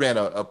 we ran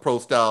a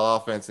pro-style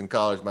offense in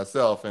college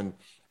myself, and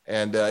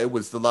it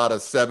was a lot of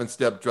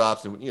 7-step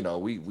drops, and,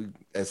 we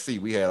at SC,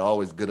 we had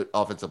always good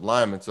offensive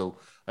linemen, so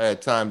I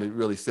had time to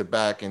really sit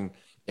back and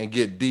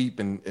get deep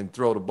and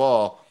throw the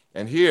ball.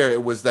 And here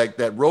it was like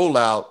that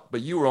rollout,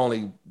 but you were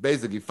only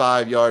basically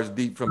 5 yards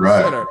deep from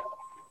the center.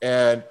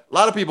 And a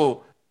lot of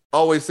people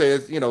always say,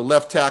 it's,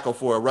 left tackle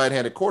for a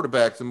right-handed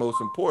quarterback is the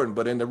most important.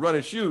 But in the run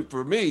and shoot,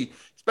 for me,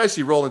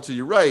 especially rolling to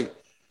your right,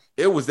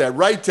 it was that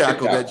right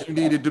tackle that you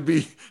needed to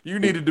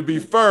be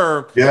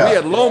firm. Yeah. We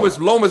had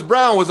Lomas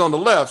Brown was on the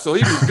left, so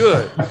he was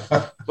good.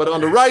 But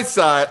on the right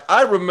side,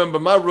 I remember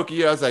my rookie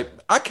year, I was like,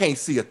 I can't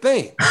see a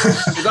thing.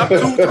 Because I'm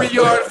 2-3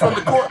 yards from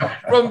the court,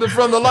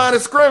 from the line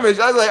of scrimmage.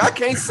 I was like, I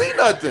can't see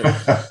nothing,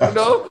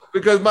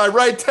 because my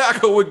right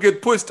tackle would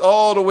get pushed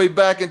all the way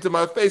back into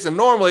my face. And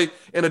normally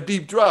in a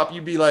deep drop,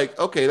 you'd be like,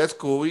 okay, that's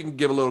cool. You can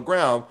give a little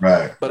ground.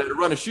 Right. But in a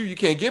run and shoot, you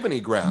can't give any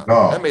ground.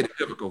 No. That made it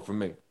difficult for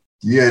me.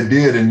 Yeah, it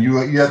did. And you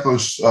had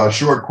those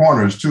short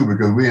corners too,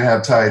 because we didn't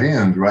have tight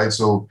ends, right?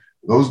 So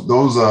those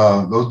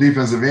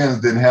defensive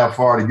ends didn't have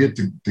far to get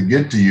to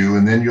you.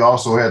 And then you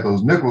also had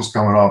those nickels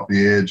coming off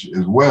the edge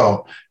as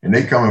well. And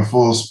they come in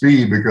full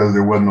speed because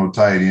there wasn't no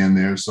tight end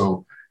there.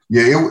 So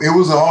yeah, it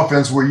was an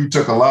offense where you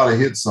took a lot of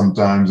hits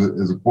sometimes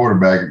as a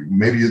quarterback.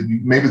 Maybe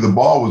the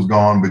ball was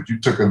gone, but you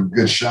took a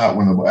good shot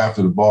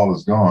after the ball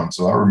is gone.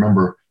 So I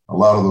remember a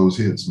lot of those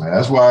hits, man.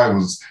 That's why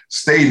I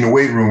stayed in the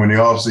weight room in the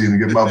offseason to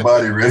get my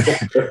body ready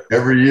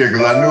every year,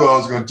 because I knew I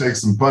was going to take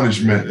some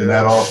punishment in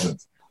that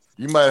offense.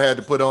 You might have had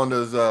to put on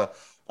those.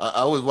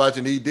 I was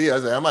watching ED. I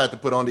said, I might have to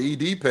put on the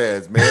ED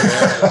pads, man.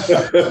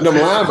 Them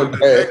lineman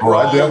pads. Oh,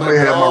 I definitely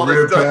had my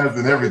rib pads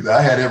and everything.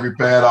 I had every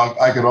pad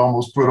I could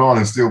almost put on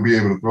and still be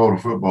able to throw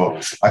the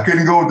football. I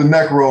couldn't go with the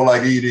neck roll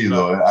like ED,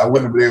 though. I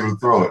wouldn't have been able to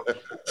throw it.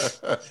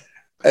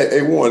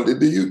 Hey, Warren,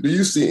 do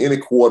you see any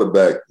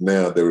quarterback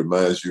now that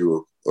reminds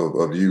you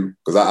of you?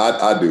 Because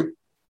I do.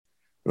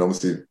 And I'm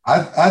see.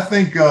 I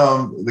think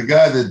the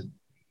guy that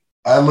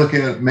I look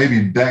at,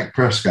 maybe Dak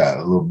Prescott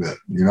a little bit,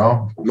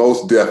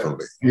 Most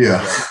definitely.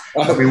 Yeah.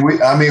 I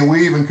mean,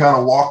 we even kind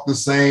of walk the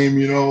same,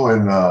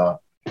 and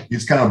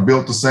he's kind of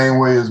built the same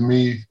way as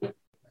me.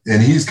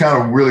 And he's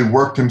kind of really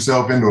worked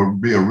himself into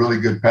be a really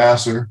good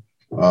passer.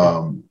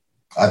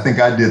 I think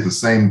I did the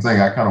same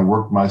thing. I kind of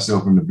worked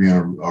myself into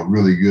being a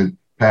really good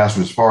passer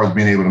as far as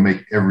being able to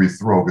make every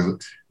throw.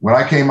 Because when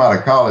I came out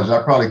of college,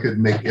 I probably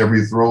couldn't make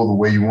every throw the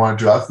way you wanted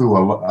to. I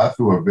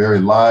threw a very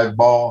live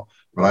ball,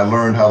 but I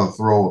learned how to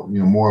throw,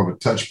 more of a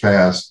touch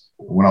pass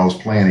when I was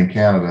playing in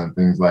Canada and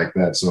things like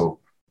that. So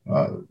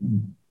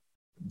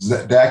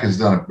Dak has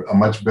done a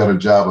much better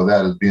job of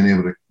that, as being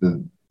able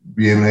to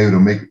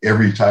make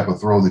every type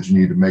of throw that you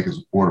need to make as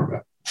a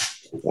quarterback.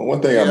 One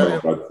thing I know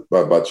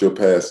about your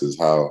pass is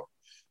how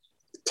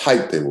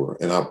tight they were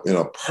and how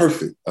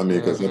perfect. I mean,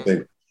 because I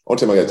think one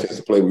time I got a chance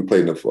to play, we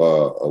played in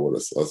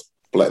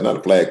not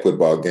a flag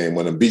football game,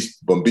 one of them beach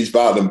football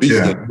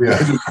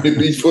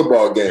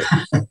game.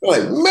 I'm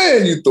like,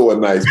 man, you throw a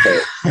nice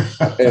pass.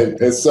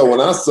 and so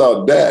when I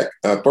saw Dak,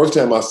 first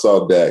time I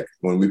saw Dak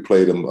when we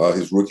played him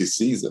his rookie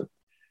season,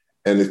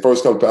 and the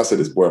first couple passes, I said,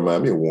 this boy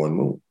reminded me of Warren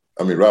Moon.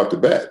 I mean, right off the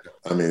bat.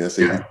 I mean, I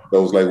said,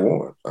 those like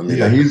Warren. I mean,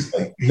 he's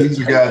a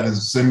guy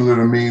that's similar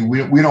to me.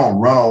 We don't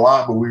run a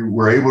lot, but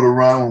we're able to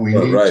run when we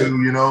need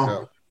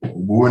to, Yeah.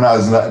 We're not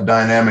as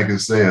dynamic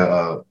as, say,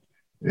 a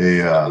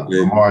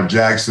Lamar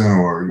Jackson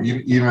or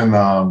even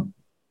Pat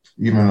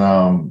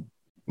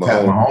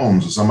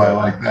Mahomes or somebody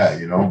like that,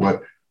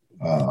 But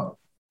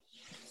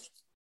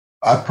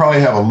I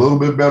probably have a little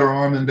bit better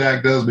arm than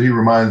Dak does, but he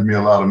reminds me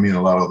a lot of me in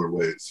a lot of other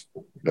ways.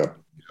 Yeah.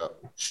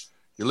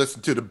 You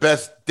listen to the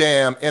Best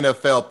Damn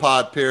NFL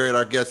Pod Period.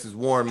 Our guest is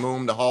Warren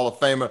Moon, the Hall of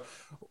Famer.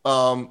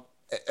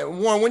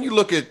 Warren, when you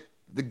look at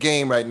the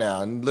game right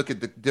now and look at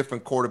the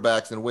different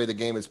quarterbacks and the way the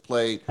game is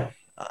played,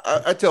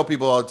 I tell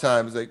people all the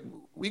time, it's like,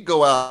 we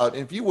go out,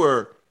 and if you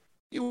were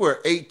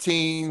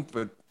 18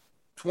 for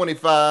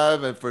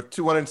 25 and for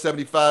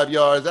 275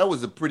 yards, that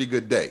was a pretty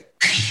good day.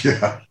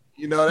 Yeah.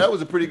 That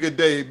was a pretty good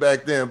day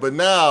back then. But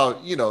now,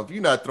 if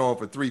you're not throwing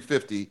for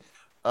 350,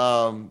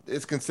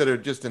 it's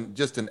considered just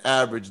an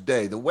average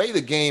day. The way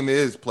the game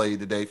is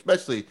played today,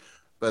 especially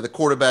by the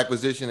quarterback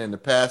position and the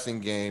passing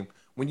game,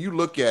 when you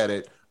look at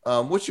it,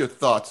 what's your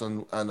thoughts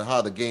on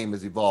how the game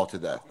has evolved to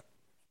that?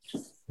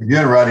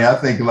 Again, Rodney, I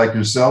think like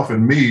yourself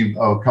and me,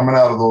 coming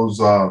out of those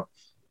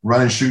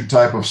run and shoot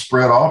type of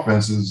spread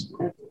offenses,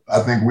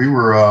 I think we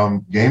were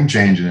game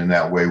changing in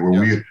that way,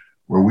 where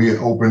we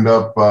opened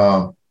up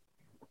the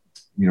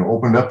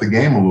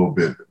game a little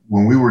bit.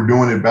 When we were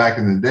doing it back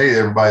in the day,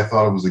 everybody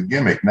thought it was a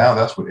gimmick. Now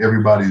that's what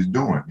everybody's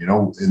doing,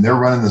 and they're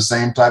running the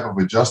same type of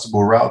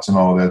adjustable routes and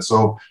all that.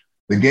 So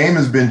the game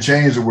has been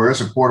changed to where it's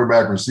a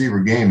quarterback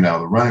receiver game now.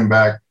 The running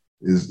back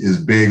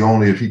is big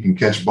only if he can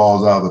catch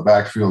balls out of the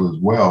backfield as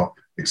well,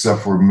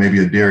 except for maybe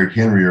a Derrick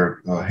Henry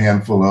or a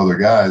handful of other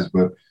guys.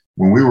 But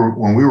when we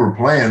were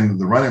playing,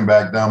 the running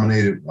back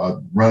dominated.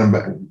 The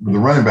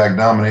running back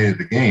dominated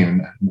the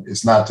game.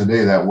 It's not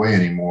today that way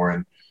anymore.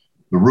 And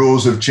the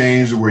rules have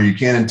changed where you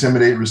can't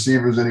intimidate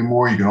receivers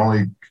anymore. You can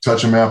only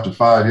touch them after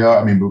 5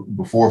 yards.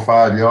 Before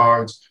 5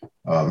 yards.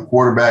 The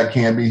quarterback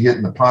can't be hit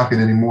in the pocket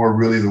anymore,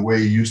 really the way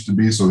he used to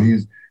be. So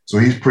he's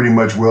pretty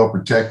much well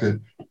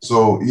protected.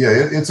 So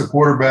yeah, it's a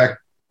quarterback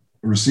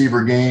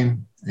receiver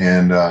game.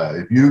 And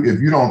if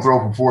you don't throw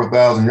for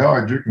 4,000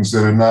 yards, you're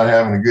considered not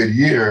having a good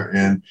year.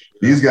 And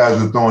these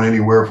guys are throwing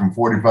anywhere from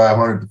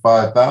 4,500 to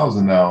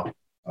 5,000 now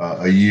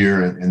a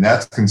year, and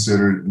that's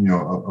considered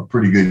a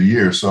pretty good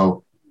year.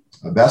 So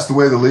that's the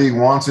way the league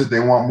wants it. They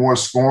want more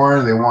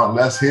scoring, they want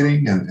less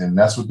hitting, and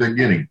that's what they're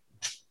getting.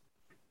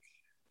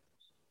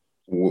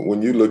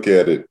 When you look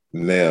at it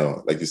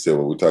now, like you said,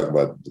 when we talk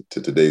about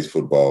today's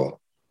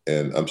football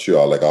and I'm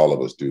sure like all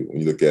of us do, when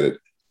you look at it,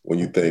 when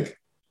you think,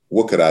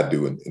 what could I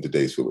do in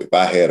today's football? If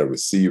I had a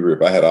receiver,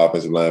 if I had an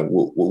offensive line,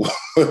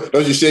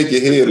 don't you shake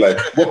your head like,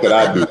 what could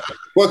I do?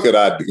 What could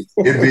I do?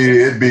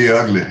 It'd be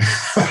ugly.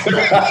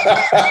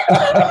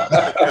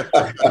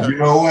 You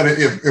know what?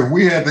 If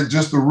we had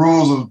just the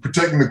rules of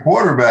protecting the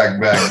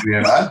quarterback back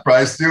then, I'd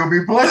probably still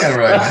be playing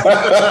right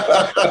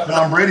now.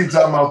 Tom Brady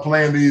talking about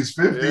playing these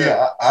 50.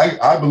 Yeah.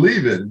 I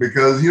believe it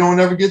because he don't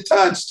ever get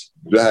touched.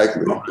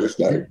 Exactly.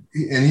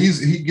 And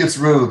he gets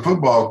rid of the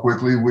football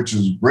quickly, which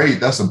is great.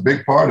 That's a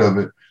big part of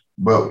it.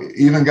 But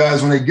even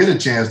guys, when they get a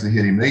chance to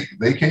hit him,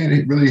 they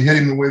can't really hit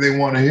him the way they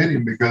want to hit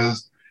him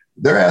because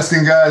they're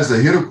asking guys to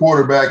hit a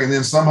quarterback and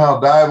then somehow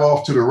dive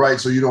off to the right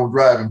so you don't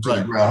drive him to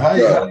the ground. How are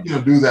you going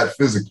to do that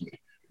physically?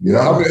 You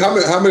know?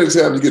 How many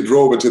times you get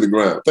drove into the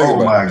ground?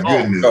 Think about it.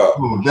 Goodness.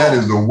 Oh, that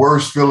is the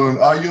worst feeling. You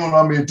don't know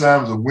how many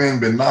times the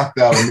wind been knocked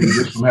out of me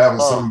just from having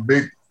some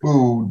big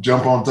fool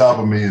jump on top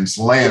of me and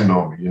slammed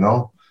on me, you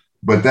know?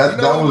 But that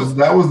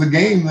was the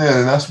game then,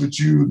 and that's what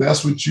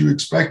you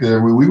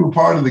expected. We were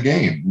part of the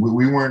game.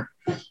 We weren't,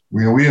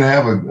 we didn't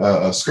have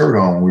a skirt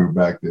on when we were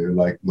back there,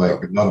 like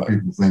a lot of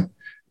people think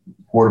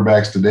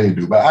quarterbacks today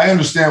do. But I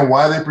understand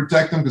why they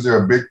protect them because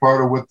they're a big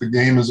part of what the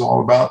game is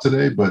all about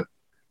today. But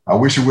I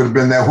wish it would have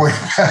been that way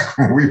back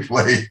when we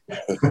played.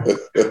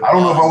 I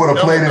don't know if I would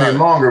have played any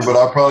longer, but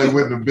I probably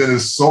wouldn't have been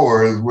as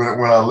sore as when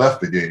I left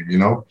the game, you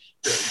know?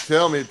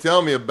 Tell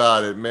me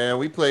about it,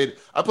 man. I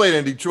played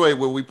in Detroit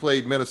where we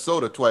played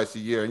Minnesota twice a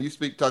year,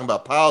 and talking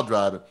about pile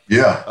driving.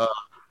 Yeah.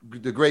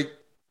 The great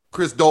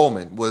Chris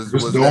Dolman was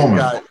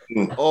that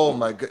guy. Oh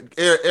my God,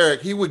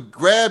 Eric, he would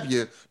grab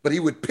you, but he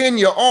would pin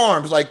your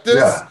arms like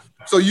this,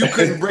 so you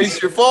couldn't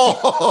brace your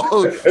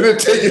fall, and then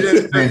take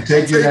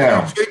you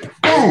down.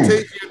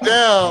 Take you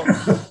down,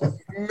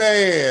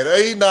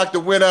 man. He knocked the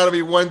wind out of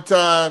me one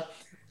time.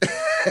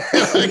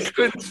 I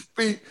couldn't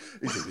speak.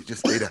 He said,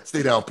 "Just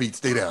stay down, Pete.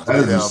 Stay down." That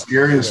is the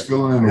scariest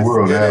feeling in the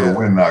world to have a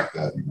wind knocked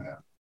out of you, man.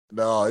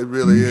 No, it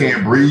really is. You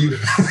can't breathe.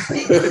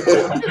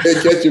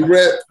 Can't catch your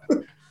breath.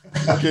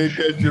 Can't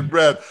catch your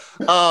breath.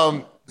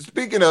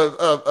 Speaking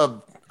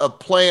of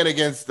playing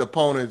against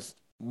opponents,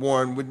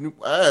 Warren,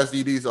 I ask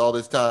EDs all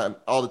the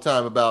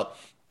time about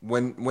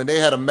when they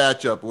had a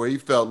matchup where he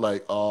felt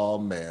like, oh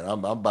man,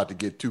 I'm about to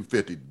get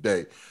 250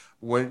 today.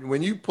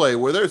 When you play,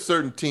 were there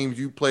certain teams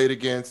you played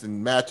against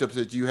and matchups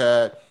that you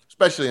had,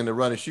 especially in the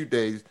run and shoot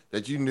days,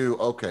 that you knew,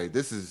 okay,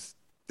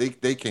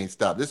 they can't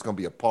stop. This is going to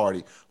be a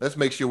party. Let's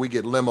make sure we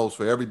get limos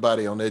for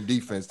everybody on their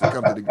defense to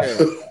come to the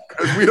game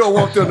because we don't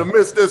want them to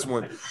miss this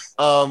one.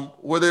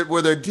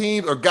 Were there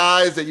teams or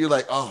guys that you're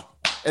like, oh,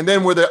 and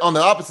then were there on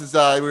the opposite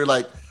side, we were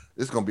like,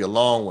 this is going to be a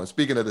long one.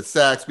 Speaking of the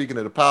sack, speaking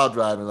of the pile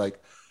driving,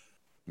 like,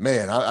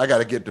 man, I got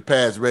to get the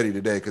pads ready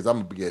today because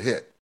I'm going to get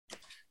hit.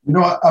 You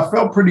know, I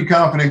felt pretty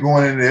confident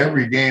going into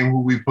every game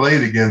who we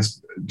played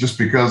against just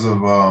because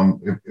of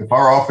if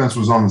our offense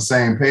was on the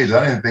same page,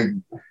 I didn't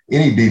think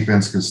any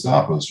defense could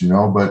stop us, you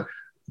know, but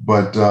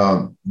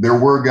there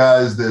were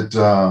guys that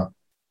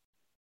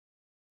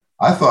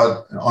I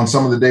thought on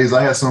some of the days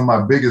I had some of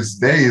my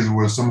biggest days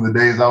were some of the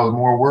days I was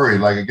more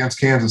worried. Like against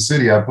Kansas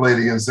City, I played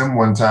against them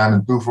one time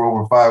and threw for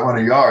over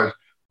 500 yards.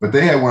 But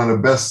they had one of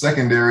the best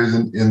secondaries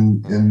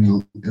in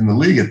the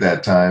league at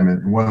that time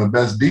and one of the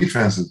best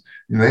defenses.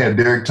 You know, they had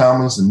Derek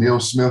Thomas and Neil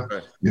Smith,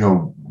 you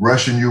know,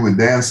 rushing you with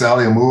Dan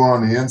Saliamu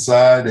on the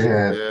inside.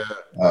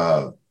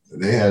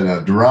 They had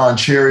Deron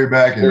Cherry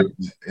back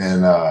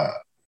and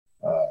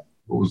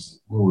what was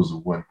the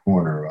one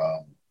corner?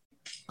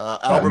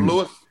 Albert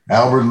Lewis.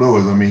 Albert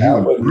Lewis. I mean, he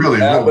was really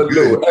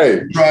good.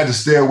 Hey. You tried to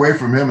stay away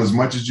from him as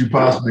much as you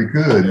possibly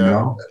could, you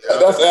know?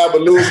 That's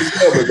Albert Lewis's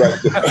helmet right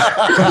there.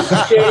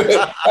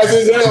 That's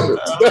his helmet.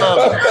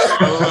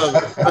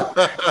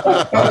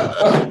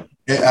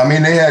 I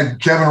mean, they had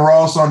Kevin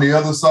Ross on the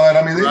other side.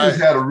 I mean, they just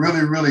had a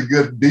really, really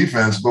good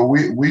defense, but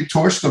we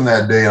torched them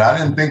that day. And I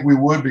didn't think we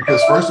would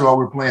because, first of all,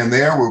 we were playing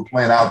there. We were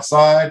playing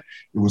outside.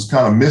 It was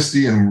kind of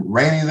misty and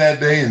rainy that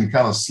day and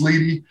kind of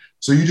sleety.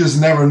 So you just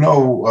never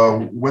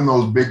know when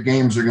those big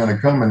games are going to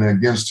come and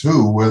against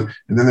who. And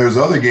then there's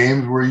other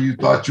games where you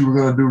thought you were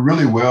going to do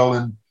really well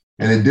and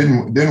it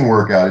didn't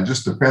work out. It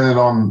just depended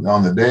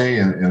on the day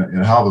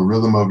and how the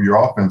rhythm of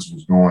your offense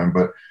was going.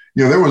 But,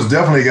 you know, there was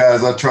definitely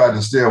guys I tried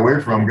to stay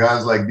away from,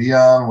 guys like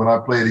Dion when I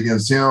played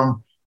against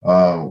him,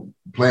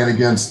 playing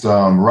against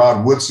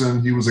Rod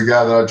Woodson. He was a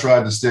guy that I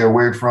tried to stay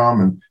away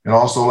from and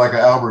also like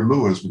Albert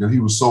Lewis because he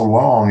was so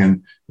long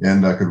and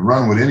could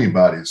run with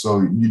anybody.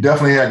 So you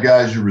definitely had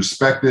guys you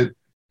respected,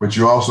 but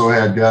you also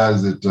had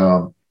guys that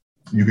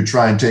you could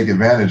try and take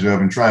advantage of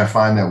and try and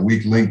find that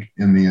weak link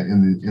in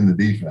the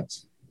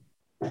defense.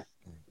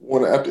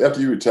 When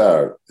after you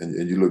retired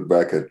and you look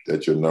back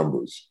at your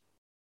numbers,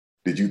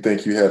 did you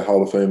think you had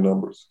Hall of Fame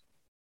numbers?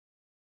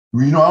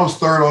 You know, I was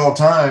third all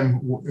time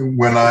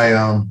when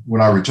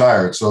I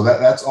retired. So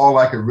that's all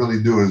I could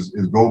really do is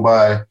go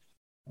by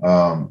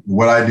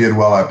what I did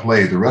while I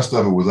played. The rest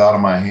of it was out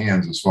of my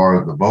hands as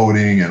far as the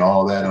voting and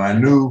all that. And I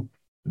knew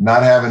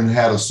not having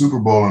had a Super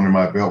Bowl under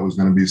my belt was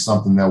going to be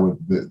something that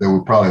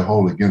would probably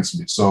hold against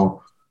me.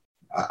 So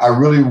I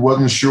really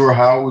wasn't sure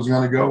how it was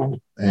going to go.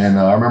 And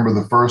I remember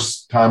the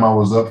first time I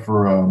was up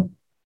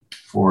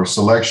for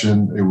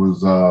selection, it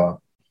was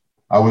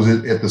I was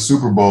at the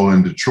Super Bowl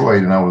in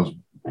Detroit, and I was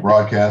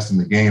broadcasting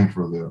the game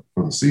for the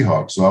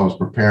Seahawks. So I was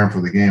preparing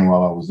for the game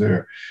while I was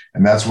there.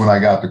 And that's when I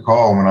got the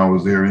call when I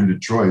was there in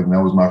Detroit. And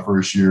that was my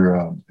first year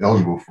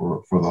eligible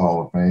for the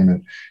Hall of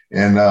Fame.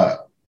 And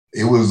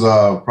it was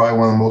probably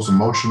one of the most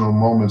emotional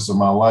moments of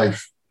my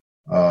life,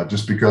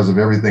 just because of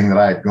everything that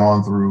I had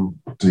gone through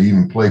to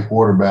even play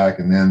quarterback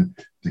and then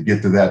to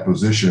get to that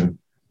position.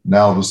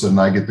 Now all of a sudden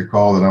I get the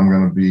call that I'm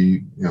going to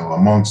be,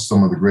 amongst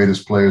some of the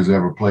greatest players to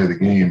ever play the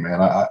game.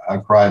 Man, I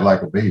cried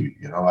like a baby.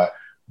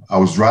 I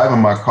was driving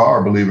my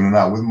car, believe it or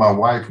not, with my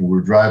wife, and we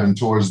were driving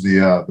towards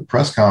the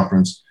press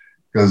conference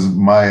because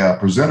my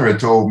presenter had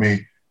told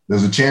me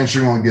there's a chance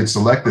you're going to get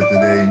selected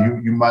today,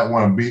 and you might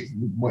want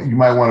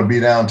to be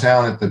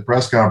downtown at the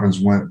press conference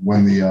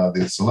when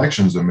the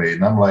selections are made.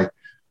 And I'm like,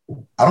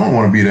 I don't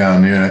want to be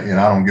down there and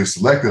I don't get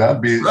selected. I'd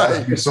be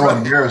so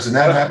embarrassed. And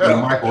that happened to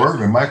Michael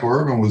Irvin. Michael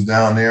Irvin was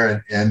down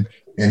there and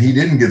he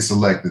didn't get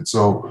selected.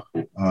 So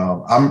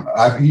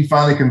he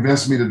finally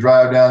convinced me to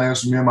drive down there.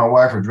 So me and my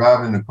wife are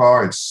driving in the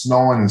car. It's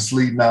snowing and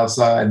sleeting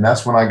outside. And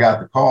that's when I got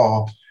the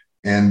call.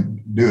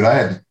 And dude, I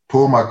had to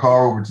pull my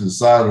car over to the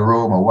side of the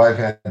road. My wife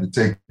had to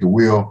take the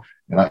wheel,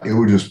 and it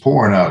was just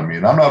pouring out of me.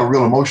 And I'm not a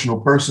real emotional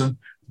person,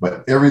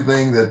 but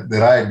everything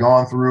that I had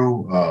gone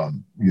through,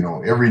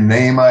 every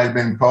name I had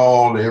been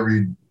called,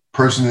 every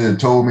person that had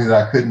told me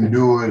that I couldn't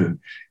do it, and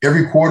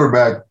every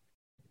quarterback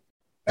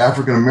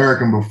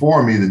African-American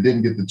before me that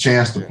didn't get the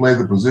chance to play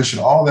the position,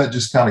 all that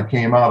just kind of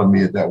came out of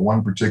me at that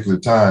one particular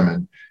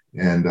time.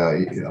 And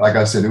like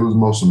I said, it was the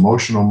most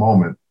emotional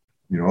moment,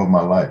 of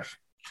my life.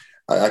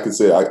 I can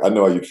say I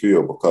know how you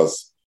feel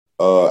because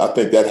I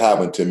think that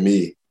happened to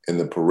me in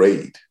the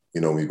parade.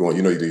 When you're going,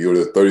 you're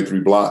the 33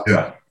 block.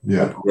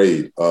 Yeah.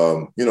 Parade.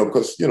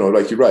 Because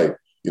like you're right.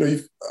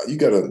 You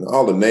got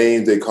all the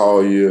names they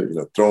call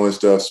you. Throwing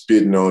stuff,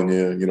 spitting on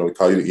you.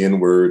 Call you the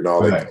N-word and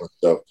all that kind of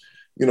stuff.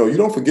 You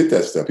don't forget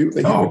that stuff. People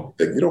think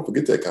you don't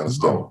forget that kind of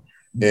stuff.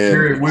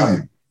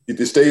 And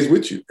it stays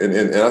with you.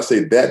 And I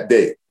say that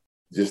day,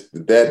 just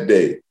that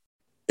day,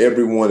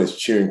 everyone is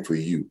cheering for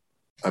you.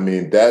 I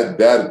mean,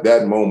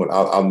 that moment,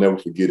 I'll never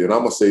forget it. And I'm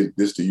going to say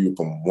this to you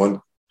from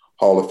one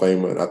Hall of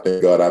Famer, and I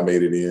thank God I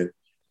made it in,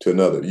 to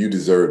another. You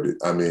deserved it.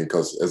 I mean,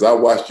 because as I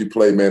watched you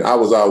play, man, I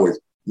was always,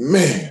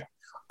 man,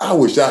 I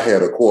wish I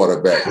had a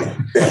quarterback like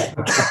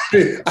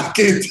that. I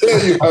can't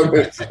tell you how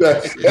much.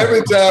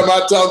 Every time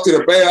I talk to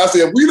the band, I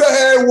say, we done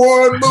had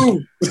Warren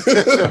Moon.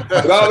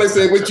 And I always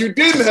say, but you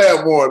didn't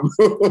have Warren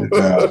Moon.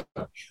 Yeah.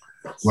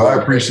 Well,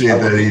 I appreciate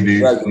that, ED.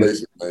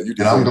 Congratulations, man.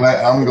 And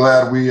I'm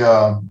glad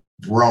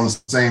we're on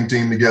the same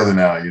team together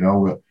now.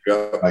 You're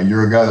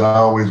a guy that I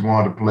always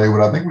wanted to play with.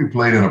 I think we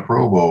played in a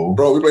Pro Bowl.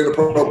 Bro, we played in a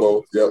Pro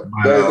Bowl. Yep.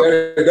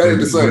 That ain't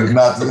the same.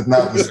 It's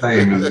not the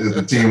same as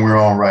the team we're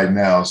on right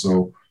now.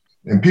 So.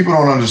 And people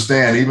don't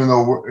understand, even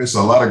though it's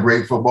a lot of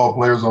great football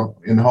players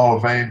in the Hall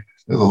of Fame,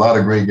 there's a lot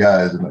of great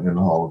guys in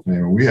the Hall of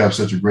Fame. And we have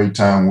such a great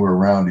time when we're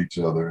around each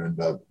other. And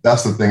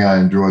that's the thing I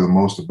enjoy the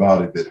most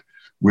about it, that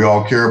we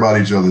all care about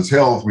each other's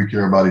health. We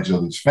care about each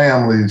other's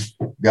families.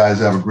 Guys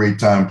have a great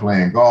time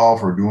playing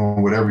golf or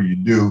doing whatever you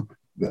do.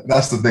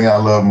 That's the thing I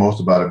love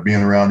most about it,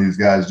 being around these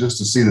guys, just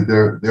to see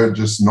that they're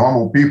just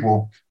normal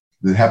people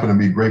that happen to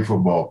be great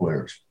football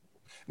players.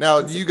 Now,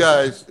 you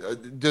guys,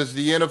 does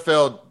the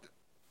NFL,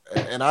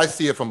 and I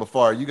see it from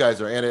afar, you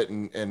guys are in it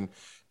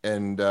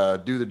and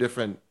do the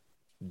different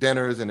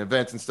dinners and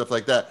events and stuff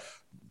like that.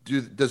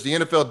 Does the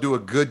NFL do a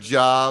good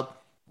job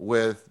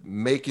with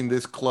making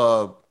this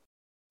club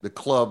the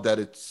club that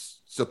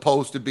it's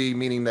supposed to be,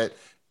 meaning that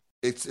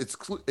it's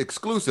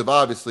exclusive,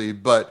 obviously,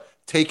 but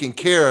taking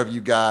care of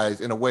you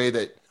guys in a way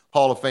that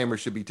Hall of Famers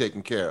should be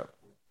taken care of?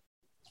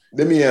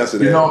 Let me answer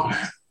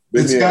that.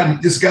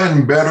 It's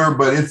gotten better,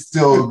 but it's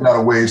still got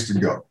a ways to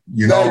go.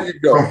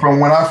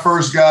 From when I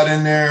first got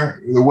in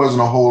there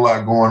wasn't a whole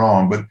lot going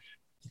on, but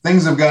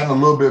things have gotten a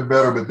little bit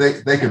better, but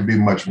they could be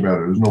much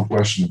better. There's no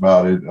question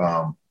about it.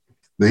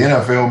 The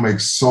NFL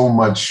makes so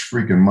much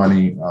freaking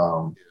money.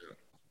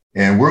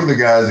 And we're the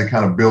guys that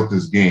kind of built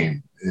this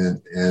game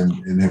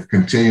and have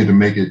continued to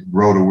make it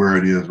grow to where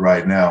it is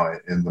right now.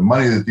 And the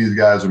money that these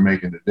guys are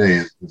making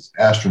today is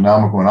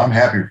astronomical, and I'm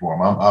happy for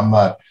them.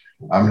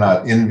 I'm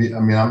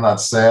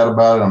not sad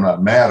about it. I'm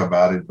not mad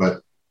about it,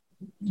 but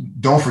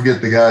don't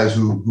forget the guys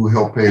who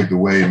helped pave the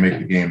way and make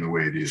the game the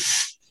way it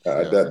is.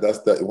 That's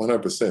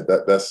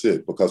 100%. That's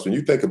it. Because when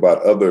you think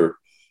about other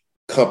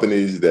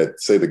companies that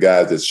say the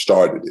guys that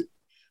started it,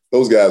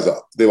 those guys,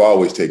 they've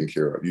always taken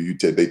care of.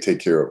 They take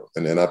care of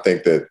them. And I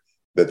think that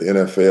the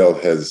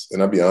NFL has,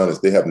 and I'll be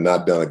honest, they have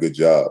not done a good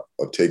job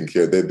of taking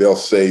care of. They'll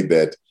say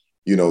that,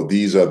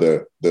 these are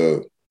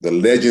the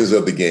legends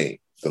of the game.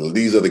 So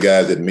these are the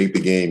guys that make the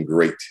game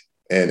great.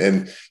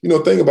 And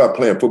thing about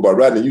playing football,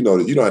 Rodney, that you don't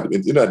have to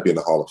be in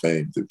the Hall of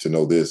Fame to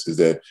know this, is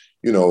that,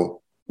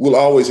 we'll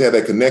always have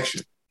that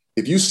connection.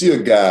 if you see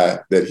a guy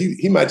that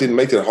he might didn't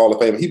make it to the Hall of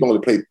Fame, he only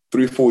played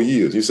 3 or 4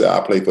 years. You say, I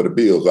played for the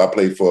Bills, I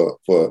played for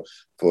the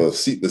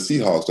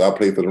Seahawks, I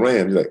played for the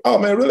Rams. You're like, oh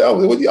man, really?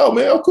 Oh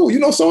man, oh cool. You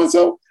know so and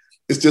so.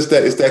 It's just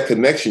that it's that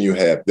connection you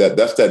have.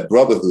 That's that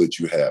brotherhood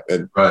you have.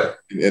 And right.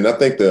 And I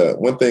think the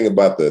one thing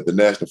about the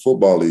National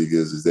Football League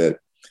is that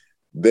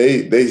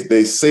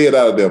they say it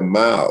out of their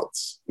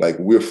mouths like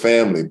we're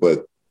family,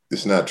 but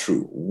it's not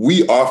true.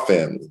 We are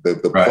family. The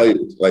right.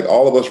 players, like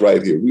all of us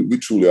right here, we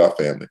truly are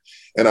family.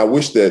 And I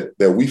wish that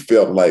we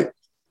felt like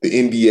the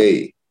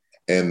NBA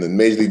and the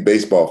Major League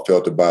Baseball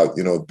felt about,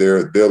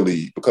 their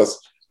league. Because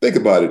think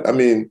about it. I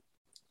mean,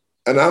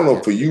 and I don't know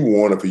for you,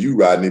 Warren, or for you,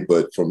 Rodney,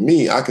 but for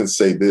me, I can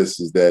say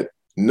this is that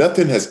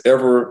nothing has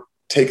ever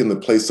taken the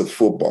place of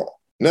football.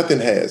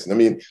 Nothing has. I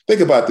mean, think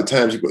about the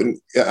times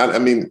I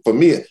mean, for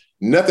me,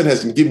 nothing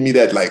has given me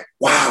that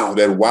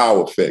that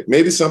wow effect.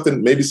 Maybe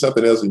something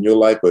else in your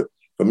life, but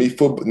for me,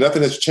 football,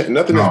 nothing has changed.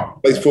 Nothing has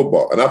replaced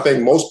football. And I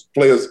think most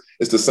players,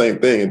 it's the same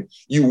thing. And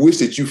you wish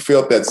that you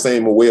felt that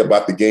same way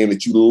about the game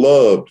that you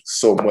loved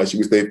so much. You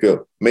wish they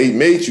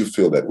made you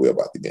feel that way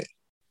about the game.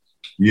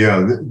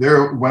 Yeah,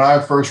 when I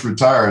first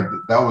retired,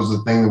 that was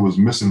the thing that was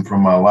missing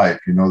from my life.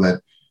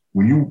 That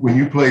when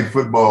you played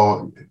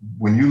football,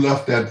 when you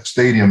left that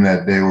stadium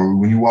that day, or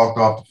when you walked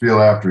off the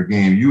field after a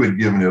game, you had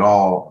given it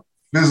all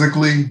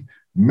physically,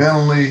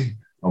 mentally,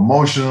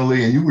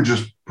 emotionally, and you were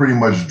just pretty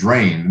much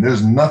drained. And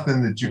there's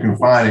nothing that you can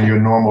find in your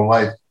normal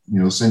life,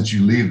 since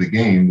you leave the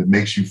game that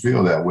makes you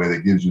feel that way,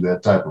 that gives you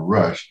that type of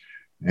rush.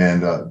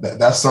 And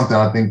that's something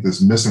I think that's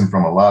missing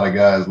from a lot of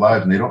guys'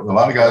 lives. And a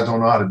lot of guys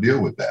don't know how to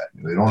deal with that.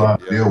 They don't know how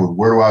to deal with,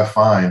 where do I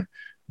find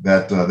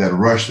that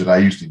rush that I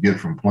used to get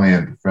from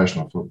playing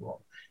professional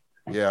football.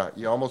 Yeah,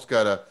 you almost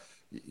gotta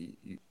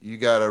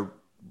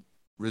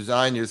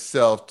resign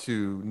yourself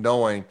to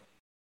knowing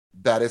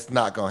that it's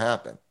not going to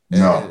happen.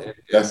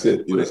 That's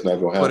it. It's not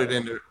going to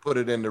happen. Put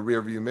it in the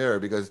rearview mirror,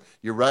 because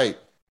you're right.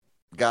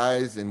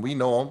 Guys, and we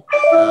know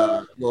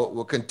them,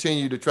 will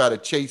continue to try to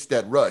chase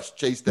that rush,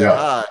 chase that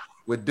high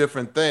with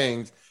different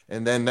things,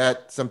 and then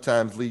that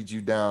sometimes leads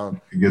you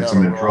down. It gets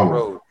them in trouble.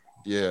 Road.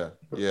 Yeah.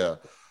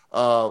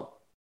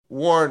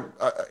 Warren,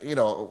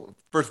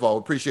 first of all,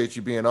 appreciate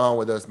you being on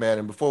with us, man.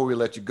 And before we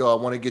let you go,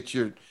 I want to get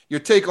your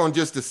take on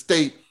just the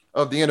state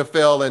of the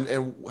NFL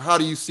and how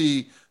do you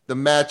see the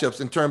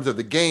matchups in terms of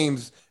the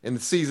games in the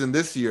season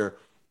this year,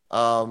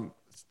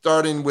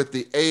 starting with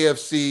the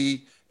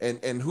AFC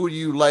and who do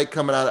you like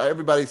coming out?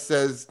 Everybody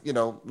says, a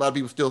lot of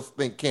people still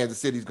think Kansas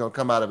City is going to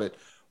come out of it,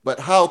 but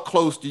how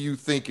close do you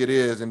think it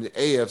is in the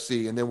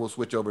AFC? And then we'll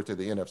switch over to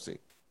the NFC.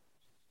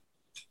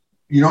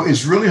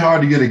 It's really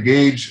hard to get a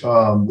gauge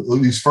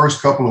these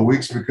first couple of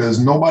weeks because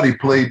nobody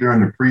played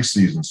during the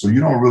preseason. So you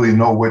don't really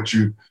know what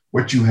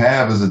you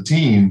have as a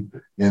team.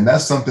 And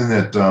that's something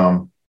that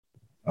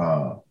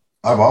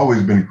I've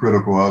always been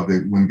critical of,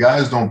 that when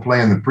guys don't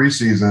play in the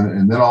preseason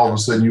and then all of a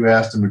sudden you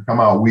ask them to come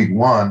out week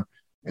one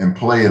and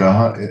play at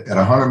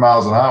 100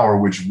 miles an hour,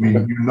 which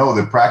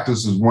that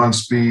practice is one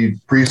speed,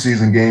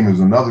 preseason game is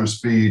another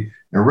speed,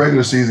 and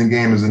regular season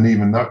game is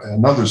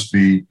another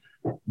speed.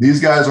 These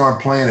guys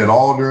aren't playing at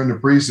all during the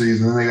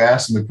preseason, and they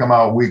ask them to come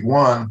out week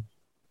one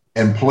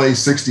and play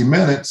 60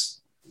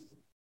 minutes.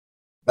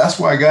 That's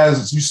why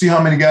guys, you see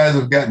how many guys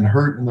have gotten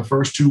hurt in the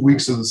first 2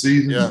 weeks of the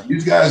season. Yeah.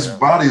 These guys'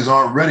 bodies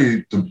aren't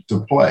ready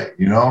to play,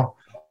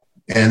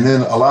 And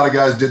then a lot of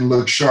guys didn't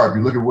look sharp.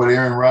 You look at what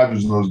Aaron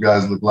Rodgers and those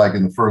guys looked like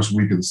in the first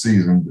week of the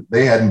season.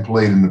 They hadn't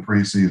played in the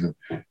preseason,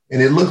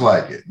 and it looked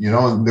like it.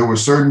 There were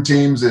certain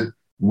teams that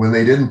when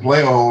they didn't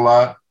play a whole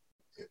lot,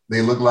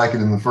 they looked like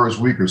it in the first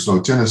week or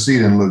so. Tennessee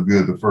didn't look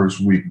good the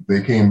first week.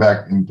 They came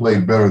back and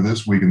played better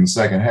this week in the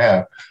second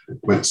half.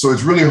 But so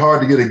it's really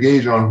hard to get a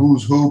gauge on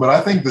who's who. But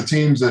I think the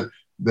teams that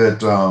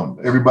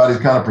everybody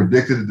kind of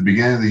predicted at the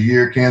beginning of the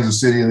year,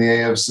 Kansas City in the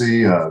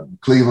AFC,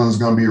 Cleveland's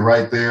going to be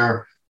right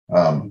there.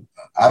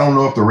 I don't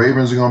know if the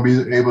Ravens are going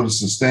to be able to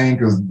sustain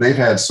because they've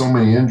had so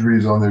many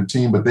injuries on their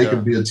team, but they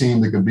could be a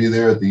team that could be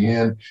there at the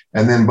end.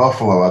 And then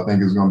Buffalo, I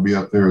think, is going to be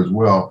up there as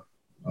well.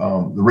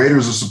 The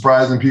Raiders are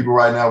surprising people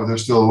right now, but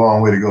there's still a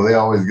long way to go. They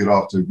always get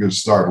off to a good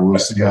start, but we'll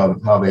see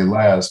how they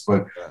last.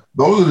 But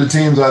those are the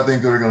teams I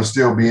think that are going to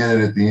still be in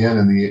it at the end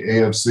in the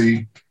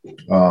AFC.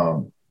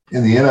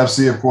 In the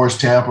NFC, of course,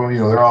 Tampa,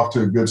 they're off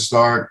to a good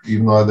start,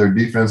 even though their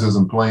defense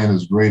isn't playing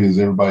as great as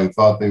everybody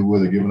thought they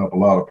would. They're giving up a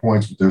lot of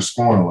points, but they're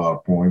scoring a lot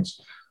of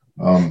points.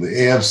 The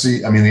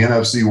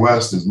NFC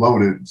West is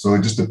loaded, so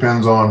it just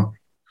depends on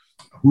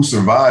who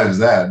survives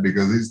that,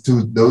 because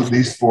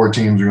these four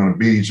teams are going to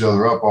beat each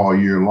other up all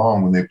year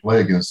long when they play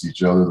against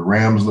each other. The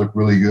Rams look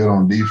really good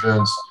on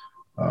defense.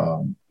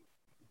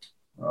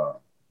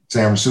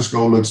 San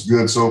Francisco looks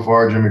good so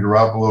far. Jimmy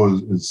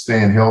Garoppolo is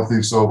staying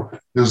healthy. So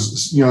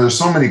there's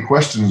so many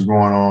questions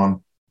going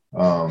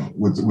on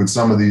with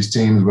some of these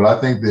teams, but I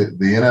think that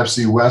the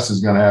NFC West is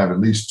going to have at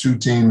least two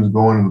teams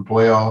going to the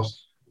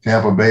playoffs.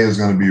 Tampa Bay is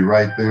going to be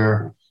right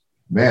there.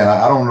 Man,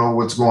 I don't know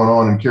what's going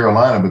on in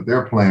Carolina, but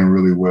they're playing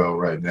really well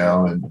right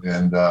now.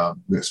 And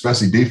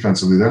especially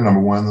defensively, they're number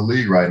one in the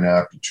league right now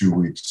after 2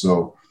 weeks.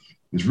 So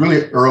it's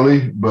really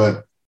early,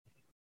 but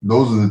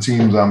those are the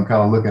teams I'm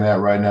kind of looking at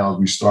right now as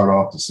we start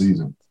off the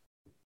season.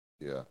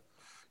 Yeah.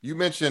 You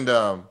mentioned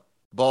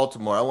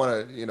Baltimore. I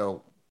want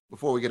to,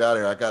 before we get out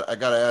of here, I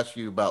got to ask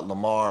you about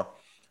Lamar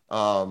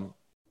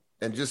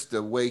and just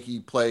the way he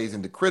plays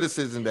and the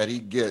criticism that he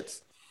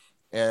gets.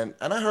 And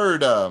I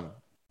heard,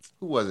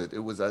 who was it?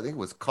 I think it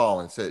was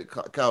Coward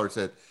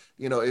said,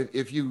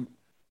 if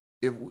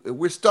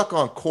we're stuck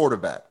on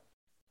quarterback,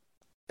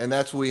 and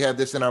that's we have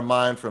this in our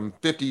mind from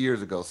 50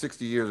 years ago,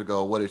 60 years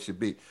ago, what it should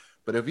be.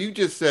 But if you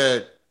just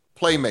said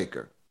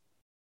playmaker,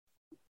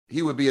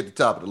 he would be at the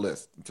top of the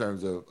list in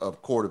terms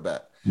of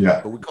quarterback.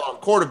 Yeah. But we call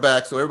him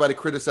quarterback, so everybody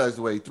criticizes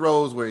the way he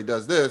throws, where he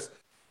does this.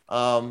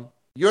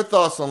 Your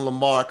thoughts on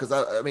Lamar? Because,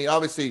 I mean,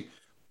 obviously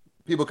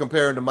people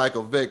compare him to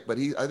Michael Vick, but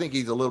I think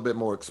he's a little bit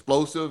more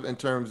explosive in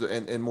terms of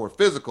and more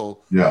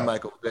physical than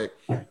Michael Vick.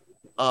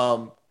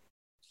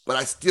 But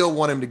I still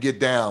want him to get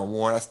down,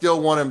 Warren. I still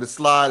want him to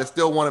slide. I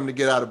still want him to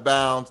get out of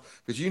bounds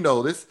because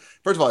this.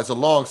 First of all, it's a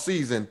long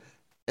season,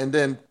 and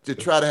then to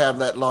try to have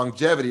that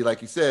longevity,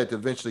 like you said, to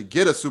eventually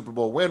get a Super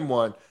Bowl, win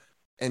one,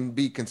 and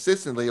be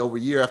consistently over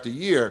year after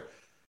year,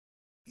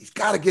 he's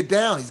got to get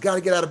down. He's got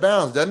to get out of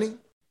bounds, doesn't he?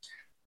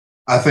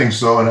 I think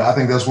so, and I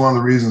think that's one of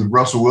the reasons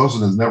Russell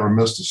Wilson has never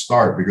missed a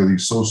start because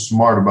he's so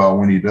smart about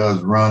when he does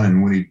run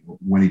and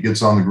when he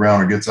gets on the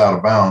ground or gets out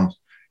of bounds.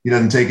 He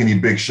doesn't take any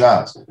big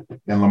shots.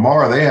 And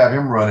Lamar, they have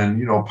him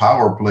running,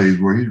 power plays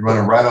where he's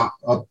running right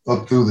up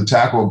through the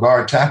tackle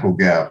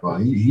gap.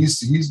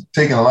 He's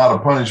taking a lot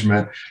of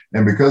punishment.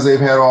 And because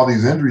they've had all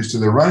these injuries to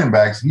their running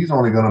backs, he's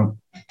only going to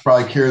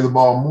probably carry the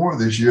ball more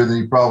this year than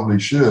he probably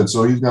should.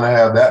 So he's going to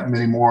have that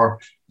many more,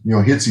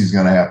 hits he's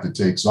going to have to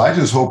take. So I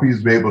just hope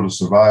he's able to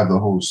survive the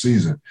whole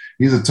season.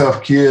 He's a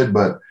tough kid,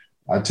 but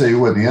I tell you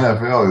what, the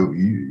NFL,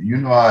 you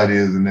know how it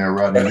is in there,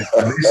 Rodney.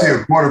 When they see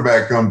a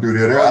quarterback come through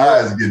there, their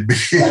eyes get big.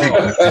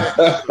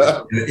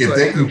 If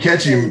they can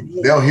catch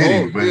him, they'll hit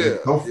him.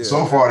 But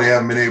so far, they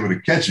haven't been able to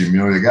catch him.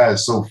 The guy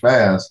is so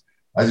fast.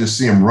 I just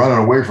see him running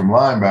away from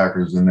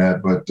linebackers and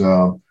that. But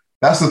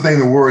that's the thing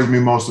that worries me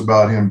most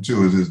about him,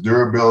 too, is his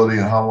durability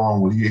and how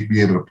long will he be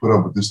able to put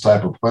up with this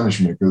type of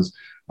punishment. Because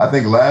I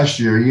think last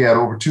year he had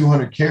over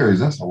 200 carries.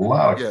 That's a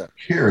lot of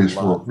carries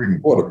for a freaking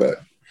quarterback.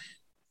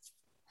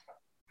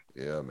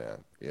 Yeah,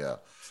 man. Yeah.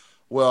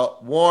 Well,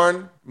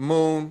 Warren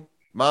Moon,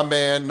 my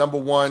man, number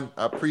one,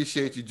 I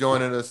appreciate you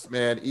joining us,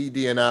 man. ED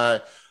and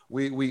I,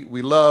 we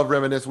love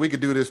reminisce. We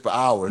could do this for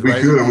hours. We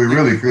could. We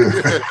really could.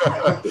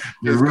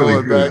 Just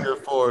going back and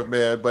forth,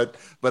 man. But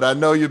I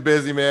know you're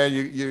busy, man.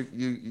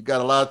 You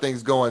got a lot of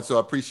things going, so I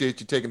appreciate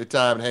you taking the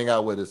time and hang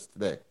out with us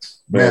today.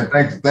 Man,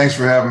 thanks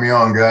for having me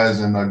on, guys,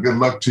 and good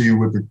luck to you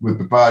with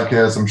the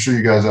podcast. I'm sure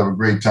you guys have a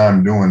great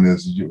time doing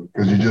this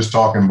because you're just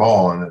talking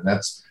ball, and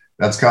that's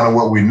kind of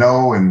what we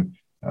know, and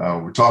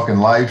we're talking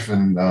life,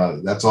 and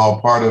that's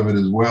all part of it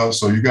as well.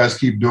 So you guys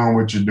keep doing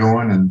what you're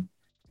doing, and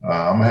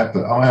I'm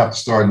gonna have to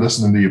start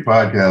listening to your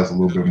podcast a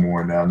little bit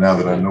more now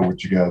that I know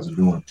what you guys are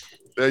doing.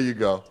 There you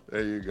go.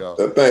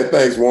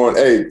 Thanks, Warren.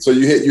 Hey, so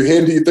you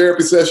heading to your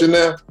therapy session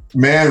now?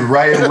 Man,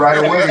 right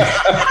away.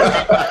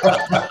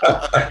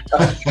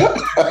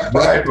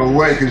 Right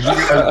away, because you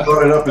guys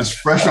brought it up. It's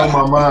fresh on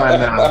my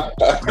mind now.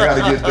 I got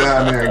to get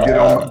down there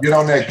and get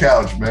on that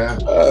couch, man.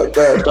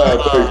 Thanks,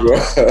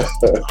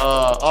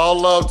 all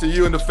love to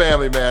you and the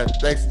family, man.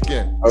 Thanks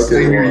again. Okay,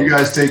 same here. You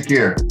guys take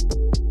care.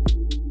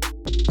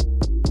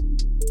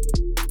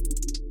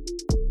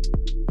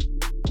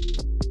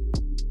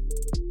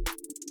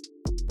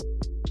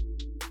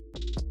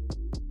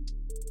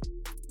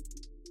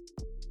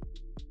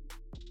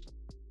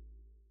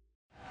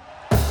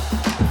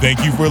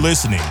 Thank you for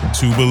listening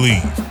to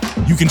Believe.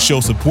 You can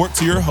show support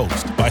to your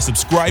host by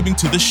subscribing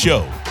to the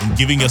show and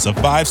giving us a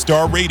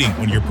 5-star rating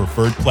on your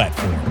preferred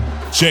platform.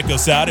 Check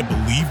us out at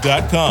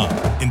Believe.com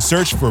and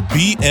search for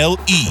BLEAV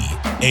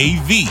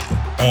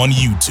on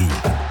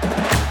YouTube.